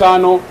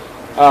mikutano,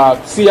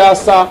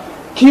 siasa,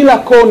 kila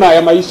kona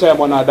ya maisha ya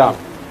mwanadamu.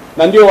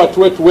 Na ndio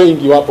watu wetu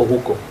wengi wapo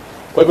huko.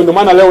 Kwa hivyo ndio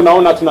maana leo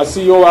naona tuna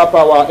CEO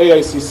hapa wa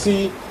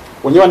AICC,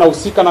 wenyewe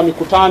wanahusika na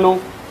mikutano,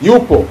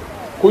 yupo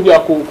kuja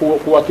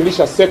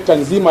kuwakilisha sekta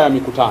nzima ya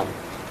mikutano.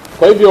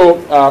 Kwa hivyo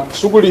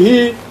shughuli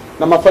hii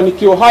na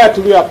mafanikio haya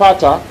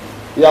tuliyoyapata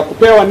ya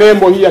kupewa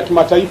nembo hii ya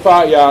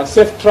kimataifa ya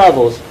safe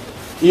travels,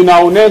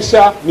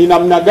 inaonesha ni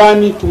namna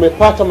gani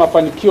tumepata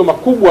mafanikio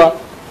makubwa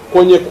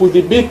kwenye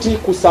kudhibiti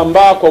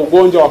kusambaa kwa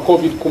ugonjwa wa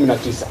COVID-19.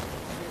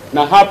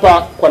 Na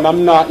hapa kwa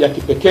namna ya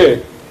kipekee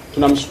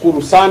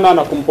tunamshukuru sana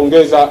na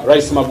kumpongeza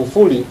Rais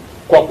Magufuli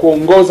kwa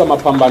kuongoza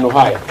mapambano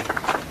haya.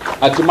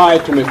 Hatimaye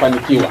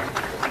tumefanikiwa.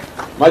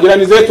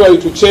 Majirani zetu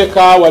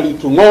walitucheka,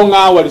 walitung'onga,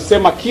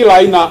 walisema kila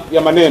aina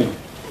ya maneno.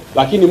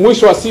 Lakini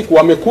mwisho wa siku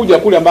wamekuja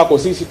kule ambako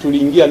sisi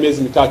tuliingia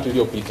miezi mitatu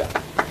iliyopita.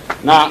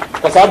 Na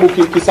kwa sababu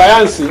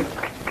kisayansi,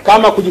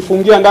 kama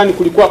kujifungia ndani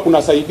kulikuwa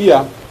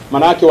kunasaidia,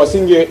 maana yake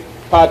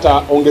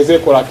wasingepata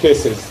ongezeko la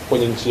cases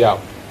kwenye nchi yao.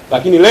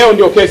 Lakini leo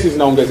ndio cases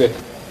zinaongezeka.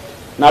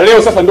 Na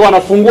leo sasa ndio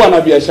wanafungua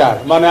na biashara.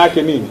 Maana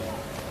yake nini?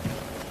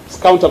 It's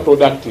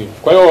counterproductive.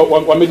 Kwa hiyo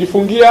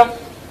wamejifungia,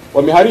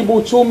 wameharibu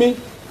uchumi,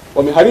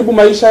 wameharibu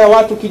maisha ya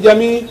watu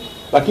kijamii,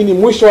 lakini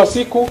mwisho wa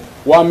siku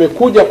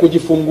wamekuja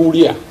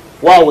kujifungulia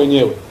wao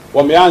wenyewe,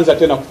 wameanza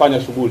tena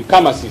kufanya shughuli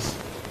kama sisi.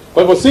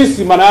 Kwa hivyo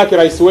sisi, maana yake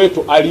rais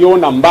wetu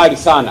aliona mbali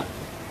sana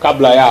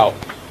kabla yao,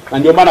 na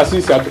ndio maana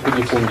sisi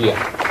hatukujifungia.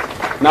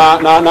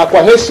 Na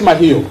kwa heshima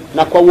hiyo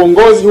na kwa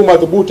uongozi huu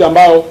madhubuti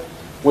ambao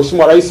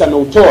Mheshimiwa Rais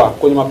ameutoa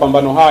kwenye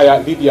mapambano haya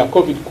dhidi ya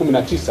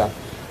COVID-19,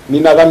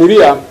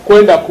 ninadhamiria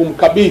kwenda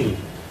kumkabidhi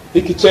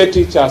hiki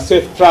cheti cha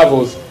Safe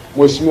Travels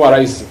Mheshimiwa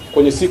Rais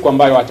kwenye siku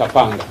ambayo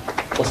atapanga,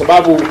 kwa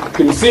sababu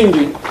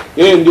kimsingi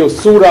yeye ndio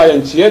sura ya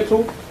nchi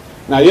yetu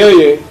na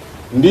yeye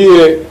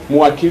ndiye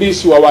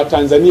mwakilishi wa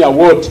Watanzania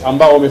wote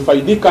ambao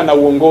wamefaidika na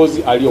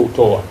uongozi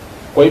aliyoutoa.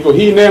 Kwa hivyo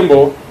hii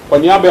nembo, kwa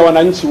niaba ya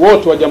wananchi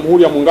wote wa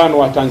Jamhuri ya Muungano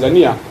wa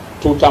Tanzania,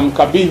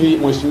 tutamkabidhi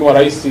Mheshimiwa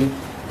Rais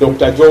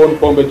Dr. John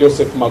Pombe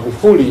Joseph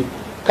Magufuli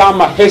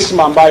kama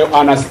heshima ambayo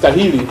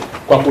anastahili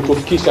kwa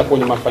kutufikisha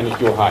kwenye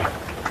mafanikio haya.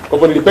 Kwa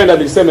hivyo nilipenda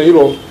niliseme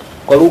hilo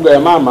kwa lugha ya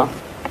mama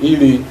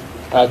ili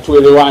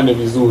tuelewane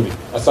vizuri.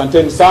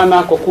 Asanteni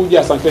sana kwa kuja,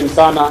 asanteni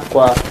sana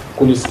kwa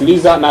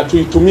kunisikiliza, na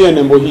tuitumie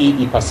nembo hii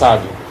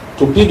ipasavyo.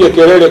 Tupige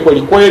kelele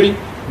kweli kweli,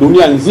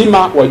 dunia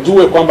nzima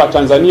wajue kwamba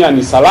Tanzania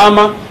ni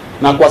salama,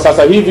 na kwa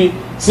sasa hivi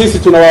sisi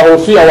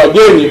tunawahofia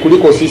wageni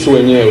kuliko sisi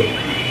wenyewe.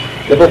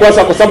 Japokuwa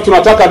kwa sababu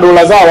tunataka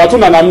dola zao,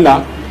 hatuna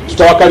namna,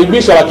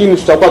 tutawakaribisha, lakini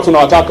tutakuwa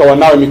tunawataka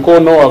wanawe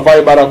mikono,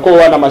 wavae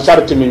barakoa na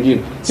masharti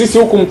mengine. Sisi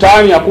huku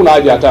mtaani hakuna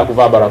haja hata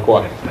kuvaa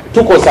barakoa.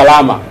 Tuko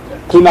salama.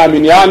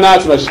 Tunaaminiana,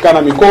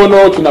 tunashikana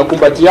mikono,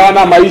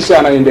 tunakumbatiana, maisha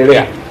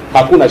yanaendelea.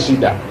 Hakuna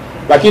shida.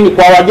 Lakini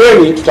kwa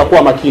wageni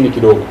tutakuwa makini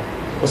kidogo,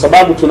 kwa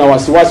sababu tuna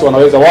wasiwasi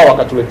wanaweza wao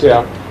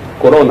wakatuletea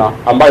corona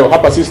ambayo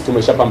hapa sisi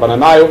tumeshapambana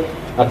nayo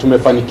na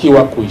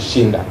tumefanikiwa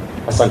kuishinda.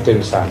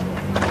 Asanteni sana.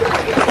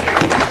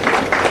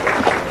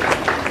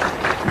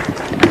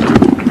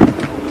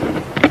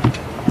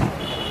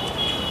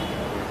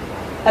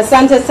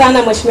 Asante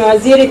sana Mheshimiwa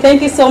Waziri.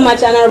 Thank you so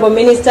much, Honorable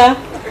Minister.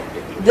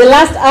 The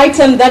last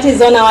item that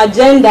is on our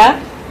agenda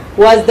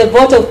was the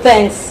vote of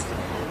thanks.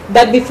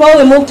 But before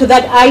we move to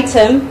that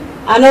item,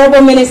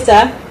 Honorable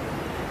Minister,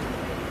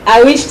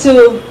 I wish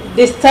to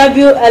disturb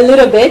you a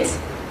little bit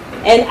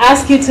and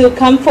ask you to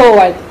come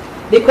forward,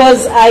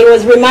 because I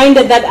was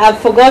reminded that I've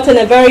forgotten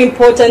a very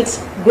important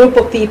group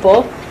of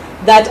people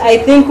that I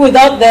think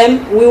without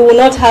them we will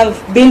not have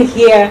been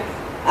here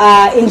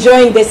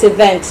enjoying this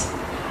event.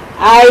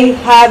 I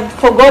have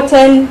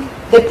forgotten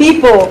the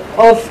people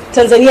of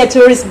Tanzania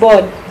Tourist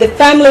Board, the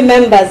family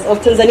members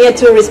of Tanzania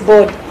Tourist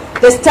Board,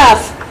 the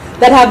staff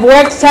that have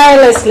worked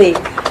tirelessly.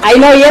 I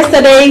know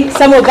yesterday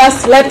some of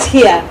us slept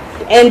here,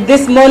 and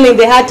this morning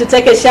they had to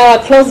take a shower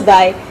close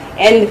by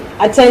and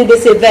attend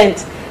this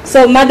event.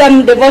 So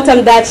Madam Devota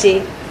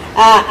Mdachi,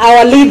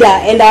 our leader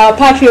and our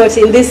patriot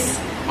in this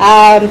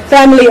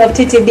family of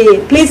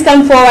TTB, please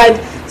come forward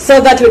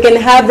so that we can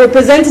have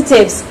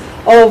representatives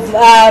of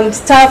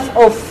staff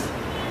of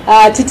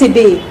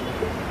TTB,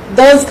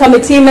 those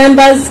committee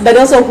members, but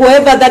also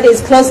whoever that is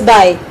close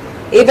by,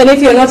 even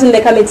if you're not in the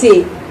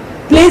committee.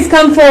 Please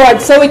come forward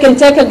so we can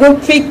take a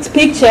group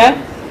picture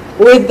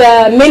with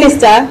the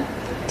minister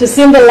to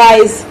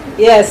symbolize,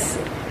 yes.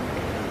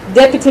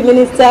 Deputy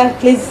Minister,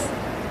 please,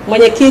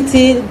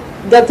 Mwenyekiti,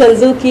 Dr.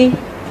 Nzuki.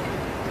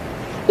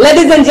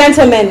 Ladies and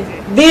gentlemen,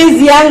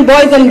 these young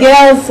boys and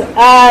girls,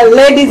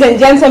 ladies and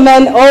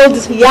gentlemen,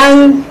 old,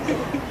 young,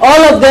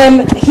 all of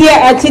them here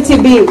at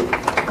TTB,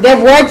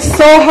 they've worked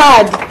so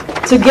hard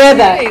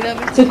together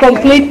to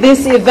complete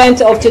this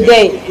event of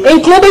today,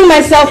 including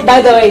myself,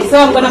 by the way. So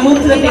I'm going to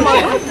move to the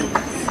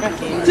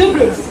picture. Two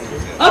groups.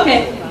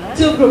 Okay,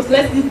 two groups.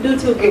 Let's do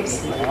two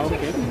groups.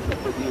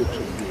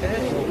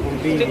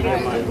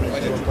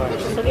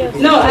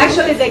 No,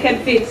 actually they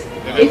can fit.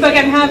 If I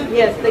can have,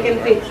 yes, they can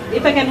fit.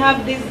 If I can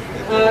have this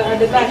at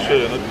the back.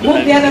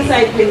 Move the other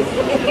side, please.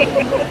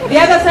 The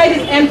other side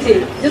is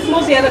empty. Just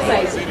move the other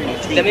side.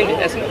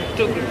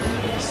 Two groups.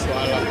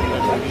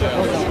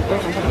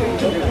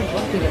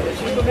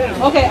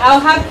 Okay, I'll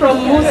have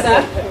from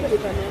Musa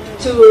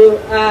to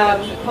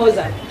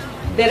Hosa.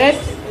 The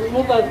rest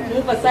move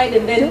aside,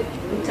 and then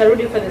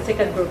Tarudi for the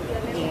second group.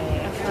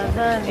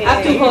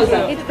 Up to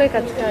Hosa.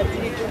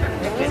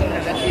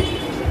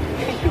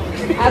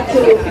 Up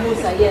to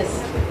Musa, yes.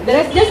 The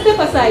rest just step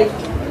aside.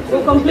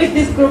 We'll complete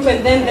this group,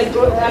 and then the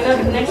group,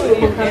 another next group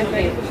will come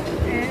again.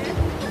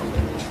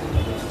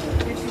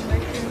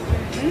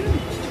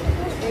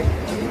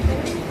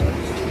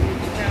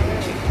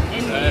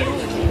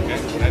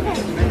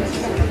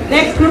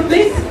 Next group,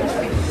 please.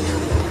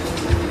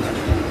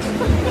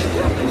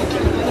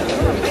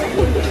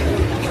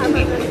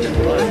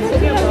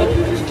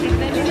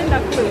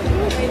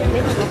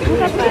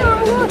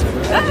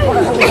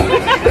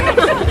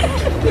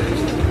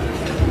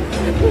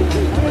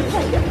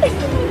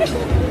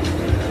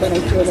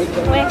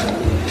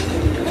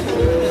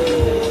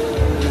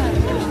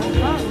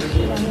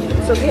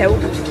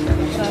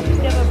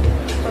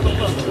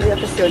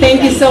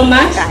 Thank you so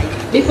much.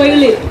 Before you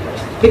leave.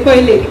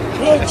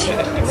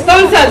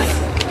 Sponsors,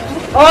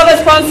 all the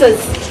sponsors,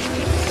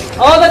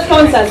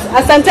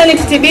 Asanteni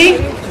TTB,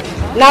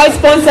 now it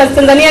sponsors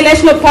Tanzania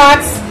National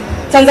Parks,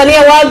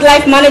 Tanzania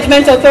Wildlife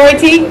Management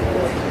Authority,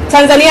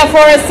 Tanzania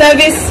Forest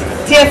Service,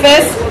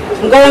 TFS,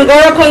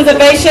 Ngorongoro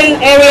Conservation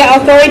Area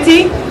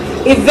Authority,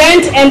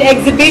 Event and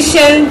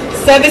Exhibition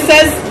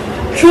Services,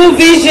 True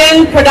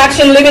Vision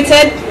Production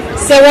Limited,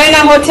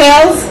 Serena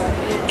Hotels,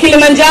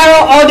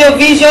 Kilimanjaro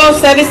Audiovisual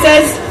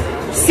Services,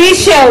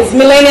 Seychelles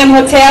Millennium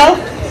Hotel,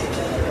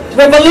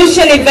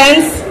 Revolution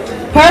Events,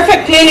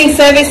 Perfect Cleaning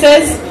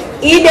Services,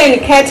 Eden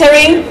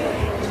Catering,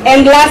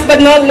 and last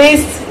but not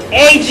least,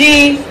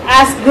 AG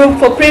Ask Group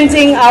for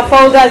printing our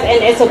folders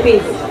and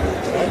SOPs.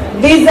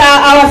 These are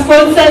our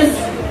sponsors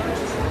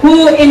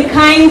who in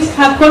kind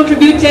have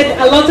contributed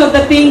a lot of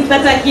the things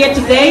that are here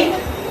today,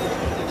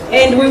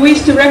 and we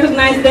wish to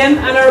recognize them,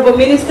 Honorable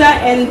Minister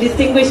and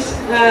distinguished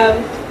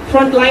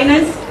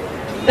frontliners,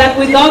 that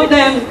without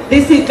them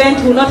this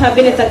event would not have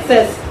been a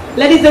success.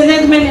 Ladies and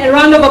gentlemen, a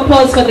round of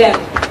applause for them.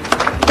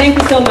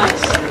 Thank you so much.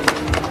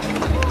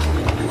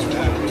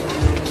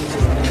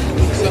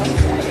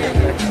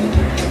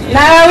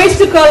 Now I wish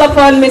to call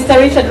upon Mr.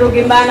 Richard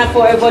Rugimbana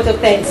for a vote of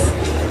thanks.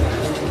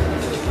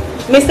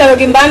 Mr.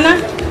 Rugimbana,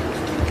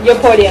 your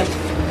podium.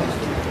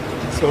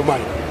 So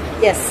mine.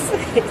 Yes,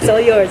 it's all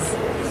yours.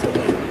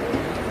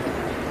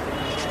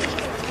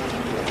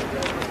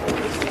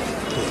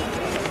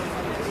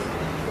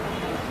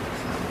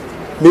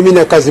 Mimi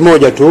na kazi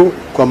moja tu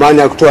kwa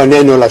maana ya kutoa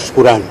neno la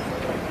shukurani.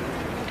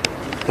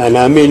 Na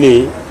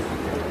naamini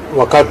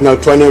wakati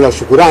tunatoa neno la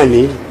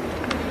shukurani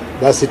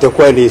basi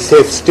itakuwa ni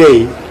safe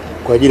stay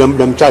kwa ajili ya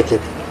muda mchache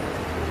tu.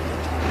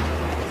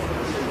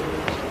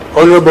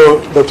 Honorable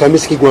Dr.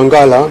 Miski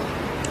Gwangala,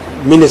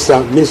 Minister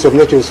of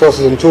Natural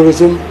Resources and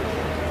Tourism,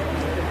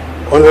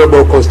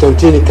 Honorable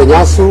Constantine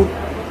Kenyasu,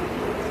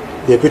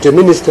 Deputy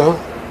Minister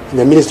in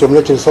the Ministry of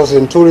Natural Resources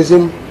and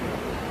Tourism,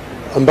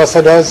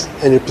 ambassadors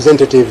and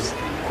representatives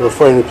or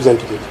foreign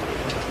representatives,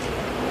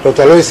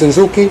 Dr. Lois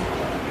Nzuki,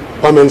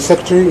 Permanent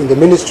Secretary in the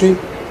Ministry,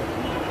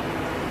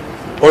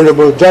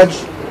 Honorable Judge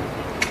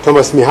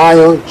Thomas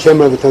Mihayo,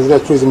 Chairman of the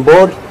Tanzania Tourism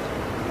Board,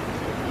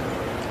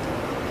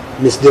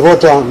 Ms.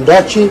 Devota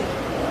Mdachi,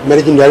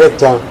 Managing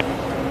Director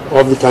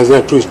of the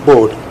Tanzania Tourist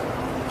Board,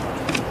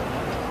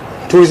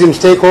 tourism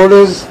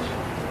stakeholders,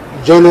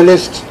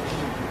 journalists,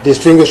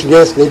 distinguished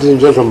guests, ladies and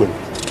gentlemen,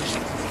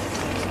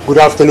 good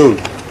afternoon.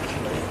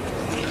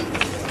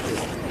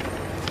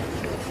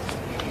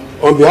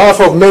 On behalf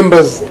of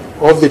members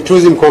of the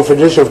Tourism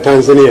Confederation of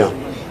Tanzania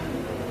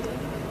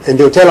and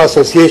the Hotel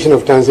Association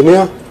of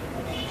Tanzania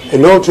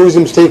and all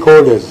tourism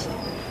stakeholders,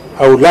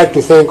 I would like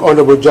to thank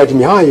Honorable Judge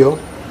Mihayo,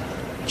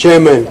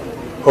 Chairman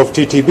of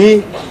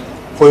TTB,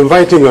 for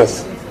inviting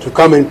us to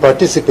come and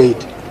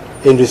participate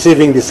in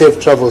receiving the Safe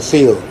Travel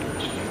Seal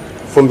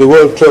from the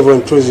World Travel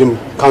and Tourism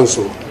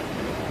Council.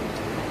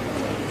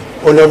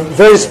 On a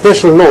very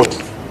special note,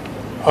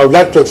 I would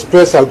like to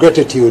express our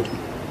gratitude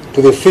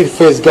to the Fifth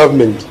Phase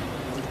government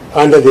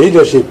under the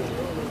leadership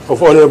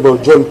of Honorable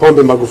John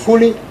Pombe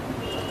Magufuli,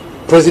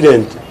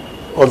 President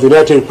of the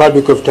United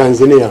Republic of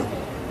Tanzania,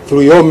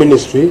 through your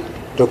ministry,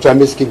 Dr.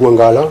 Miski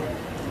Gwangala,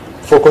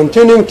 for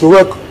continuing to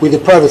work with the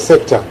private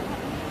sector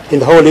in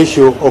the whole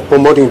issue of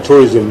promoting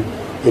tourism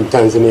in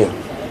Tanzania.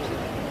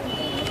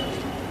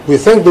 We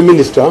thank the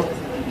Minister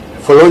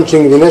for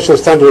launching the National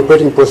Standard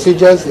Operating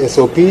Procedures,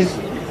 SOPs,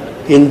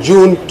 in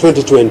June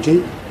 2020,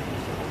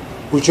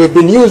 which we've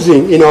been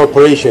using in our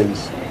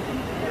operations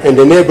and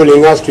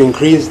enabling us to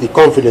increase the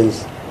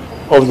confidence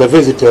of the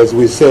visitors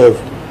we serve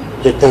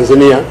that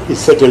Tanzania is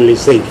certainly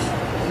safe.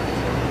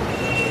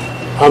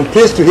 I'm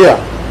pleased to hear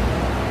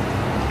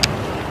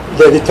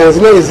that the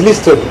Tanzania is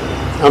listed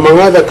among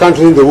other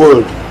countries in the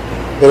world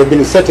that have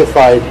been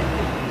certified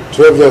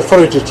to have the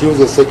authority to use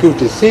the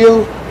security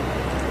seal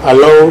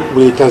along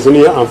with the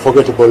Tanzania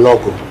Unforgettable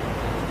logo.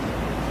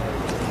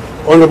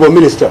 Honorable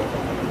Minister,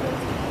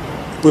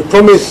 we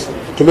promise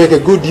to make a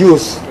good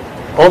use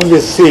of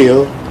this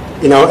seal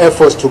in our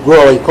efforts to grow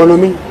our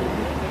economy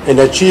and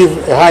achieve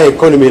a high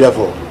economy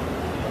level.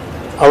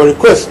 Our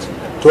request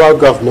to our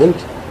government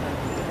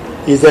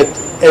is that,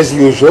 as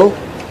usual,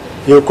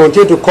 you will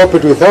continue to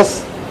cooperate with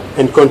us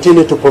and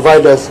continue to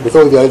provide us with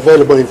all the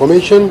available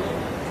information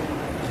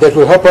that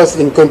will help us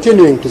in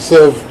continuing to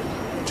serve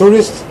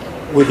tourists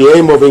with the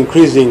aim of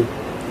increasing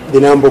the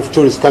number of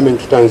tourists coming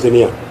to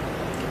Tanzania,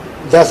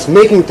 thus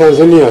making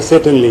Tanzania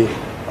certainly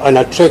an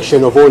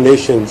attraction of all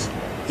nations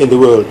in the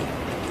world.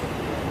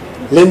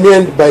 Let me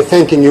end by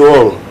thanking you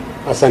all.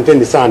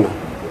 Asanteni sana.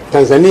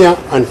 Tanzania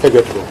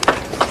unforgettable.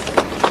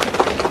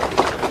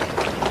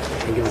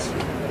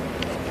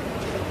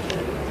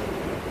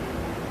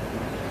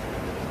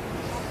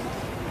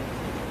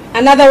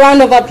 Another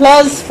round of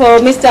applause for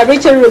Mr.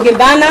 Richard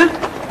Rugimbana,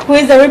 who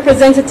is a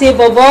representative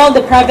of all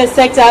the private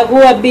sector who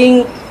are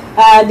being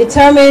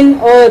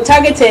determined or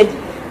targeted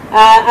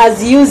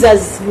as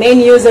users, main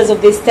users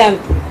of this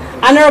stamp.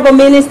 Honorable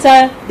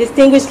Minister,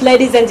 distinguished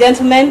ladies and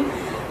gentlemen,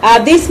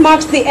 this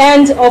marks the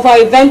end of our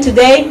event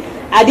today.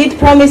 I did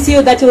promise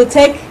you that it will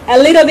take a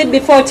little bit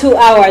before 2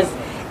 hours,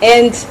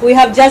 and we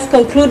have just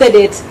concluded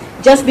it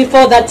just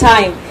before that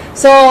time.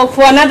 So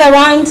for another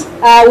round,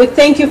 we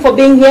thank you for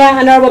being here,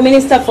 Honorable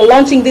Minister, for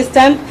launching this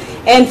stamp.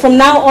 And from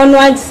now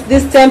onwards,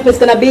 this stamp is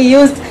going to be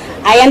used.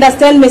 I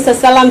understand Mr.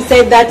 Salam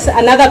said that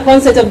another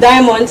concert of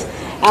Diamond,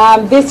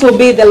 this will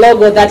be the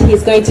logo that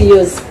he's going to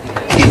use.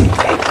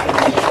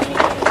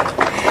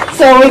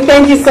 So we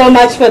thank you so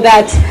much for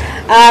that.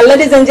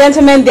 Ladies and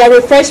gentlemen, there are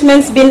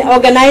refreshments being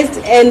organized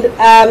and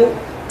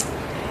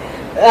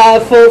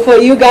for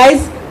you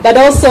guys, but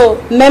also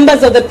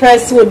members of the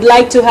press would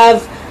like to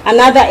have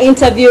another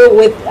interview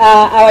with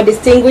our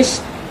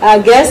distinguished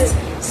guest.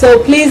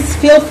 So please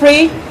feel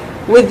free,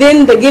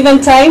 within the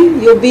given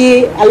time, you'll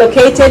be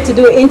allocated to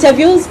do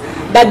interviews,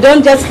 but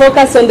don't just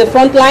focus on the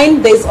front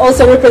line. There's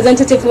also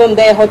representatives from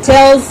the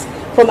hotels,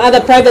 from other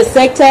private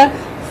sector,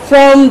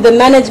 from the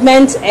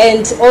management,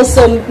 and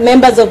also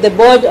members of the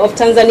board of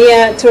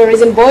Tanzania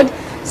Tourism Board.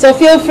 So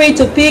feel free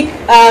to pick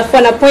for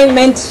an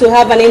appointment to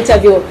have an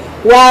interview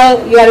while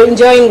you are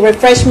enjoying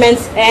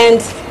refreshments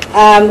and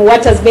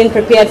what has been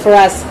prepared for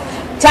us.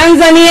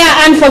 Tanzania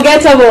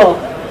Unforgettable.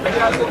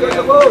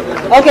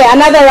 Okay,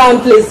 another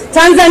round, please.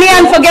 Tanzania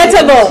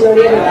Unforgettable.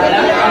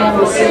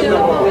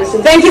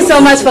 Thank you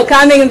so much for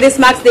coming. This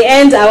marks the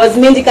end. I was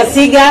Mindy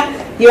Kasiga,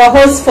 your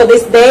host for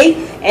this day,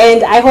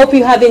 and I hope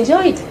you have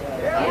enjoyed.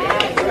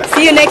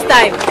 See you next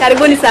time.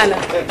 Karibuni sana.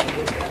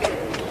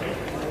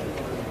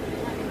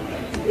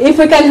 If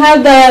we can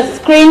have the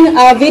screen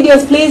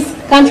videos, please,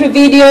 country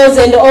videos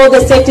and all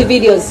the safety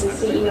videos.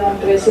 CEO and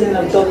President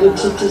of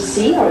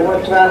WTTC, or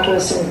World Travel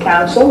Tourism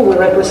Council. We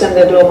represent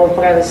the global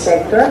private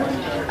sector.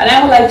 And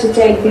I would like to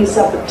take this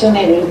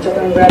opportunity to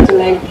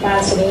congratulate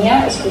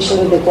Tanzania,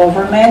 especially the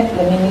government,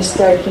 the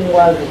Minister King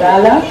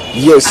Wakutana.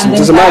 Yes,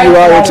 mtazamaji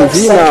wa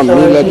TV na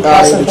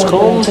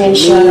millardayo.com,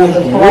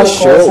 ni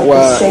mwisho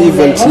wa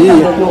event hii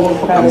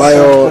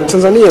ambayo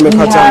Tanzania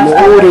imepata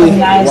muhuri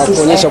wa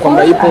kuonyesha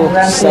kwamba ipo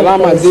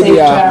salama dhidi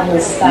ya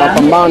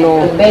mapambano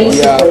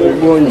ya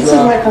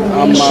ugonjwa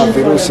ama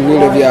virusi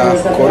vile vya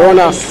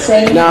corona,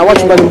 na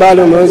watu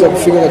mbalimbali wameweza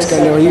kufika katika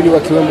eneo hili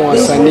wakiwemo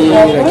wasanii,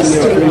 lakini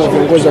wakiwemo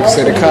viongozi wa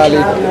kiserikali.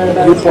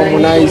 Yupo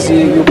Harmonize,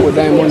 yupo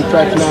Diamond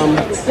Platinum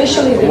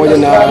pamoja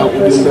na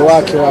ujumbe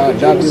wake wa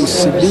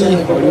WCB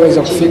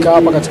waliweza kufika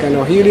hapa katika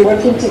eneo hili,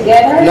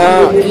 na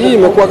hii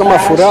imekuwa kama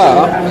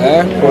furaha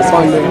kwa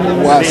upande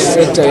wa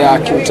sekta ya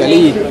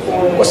kiutalii,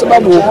 kwa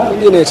sababu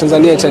nyingine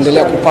Tanzania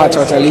itaendelea kupata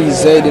watalii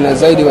zaidi na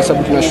zaidi, kwa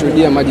sababu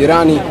tunashuhudia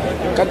majirani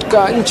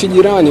katika nchi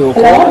jirani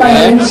huko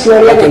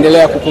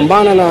wakiendelea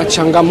kukumbana na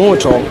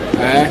changamoto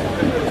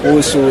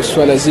kuhusu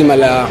swala zima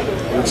la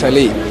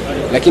utalii.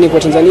 Lakini kwa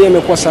Tanzania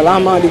imekuwa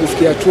salama hadi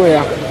kufikia hatua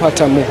ya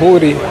kupata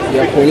muhuri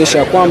ya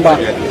kuonyesha kwamba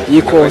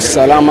iko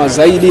salama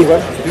zaidi,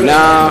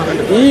 na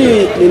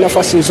hii ni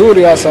nafasi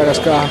nzuri hasa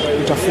katika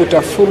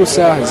kutafuta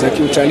fursa za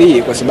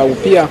kiutalii, kwa sababu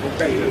pia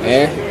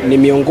ni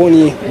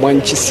miongoni mwa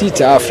nchi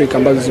 6 Afrika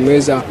ambazo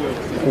zimeweza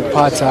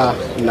kupata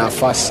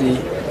nafasi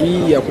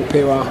hii ya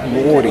kupewa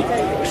muhuri.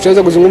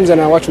 Tutaweza kuzungumza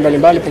na watu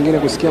mbalimbali, pengine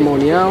kusikia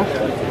maoni yao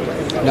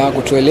na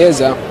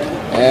kutueleza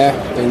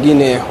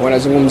pengine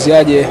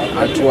wanazungumziaje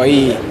hatua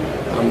hii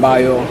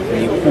ambayo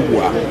ni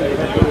kubwa.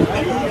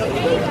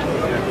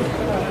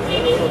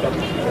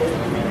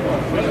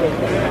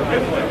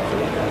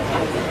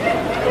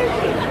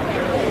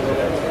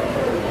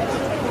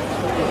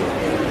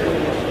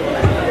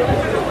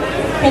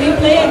 Can you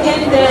play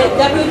again the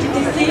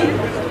WTTC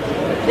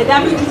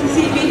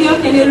video?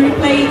 Can you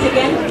replay it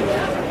again?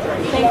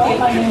 Thank you.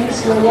 My name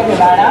is Julia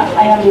Guevara.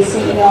 I am the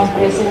CEO and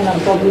President of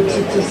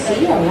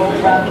WTTC, or World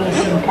Travel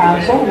Tourism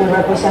Council. We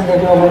represent the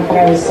global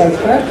private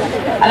sector.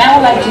 And I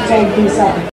would like to take this opportunity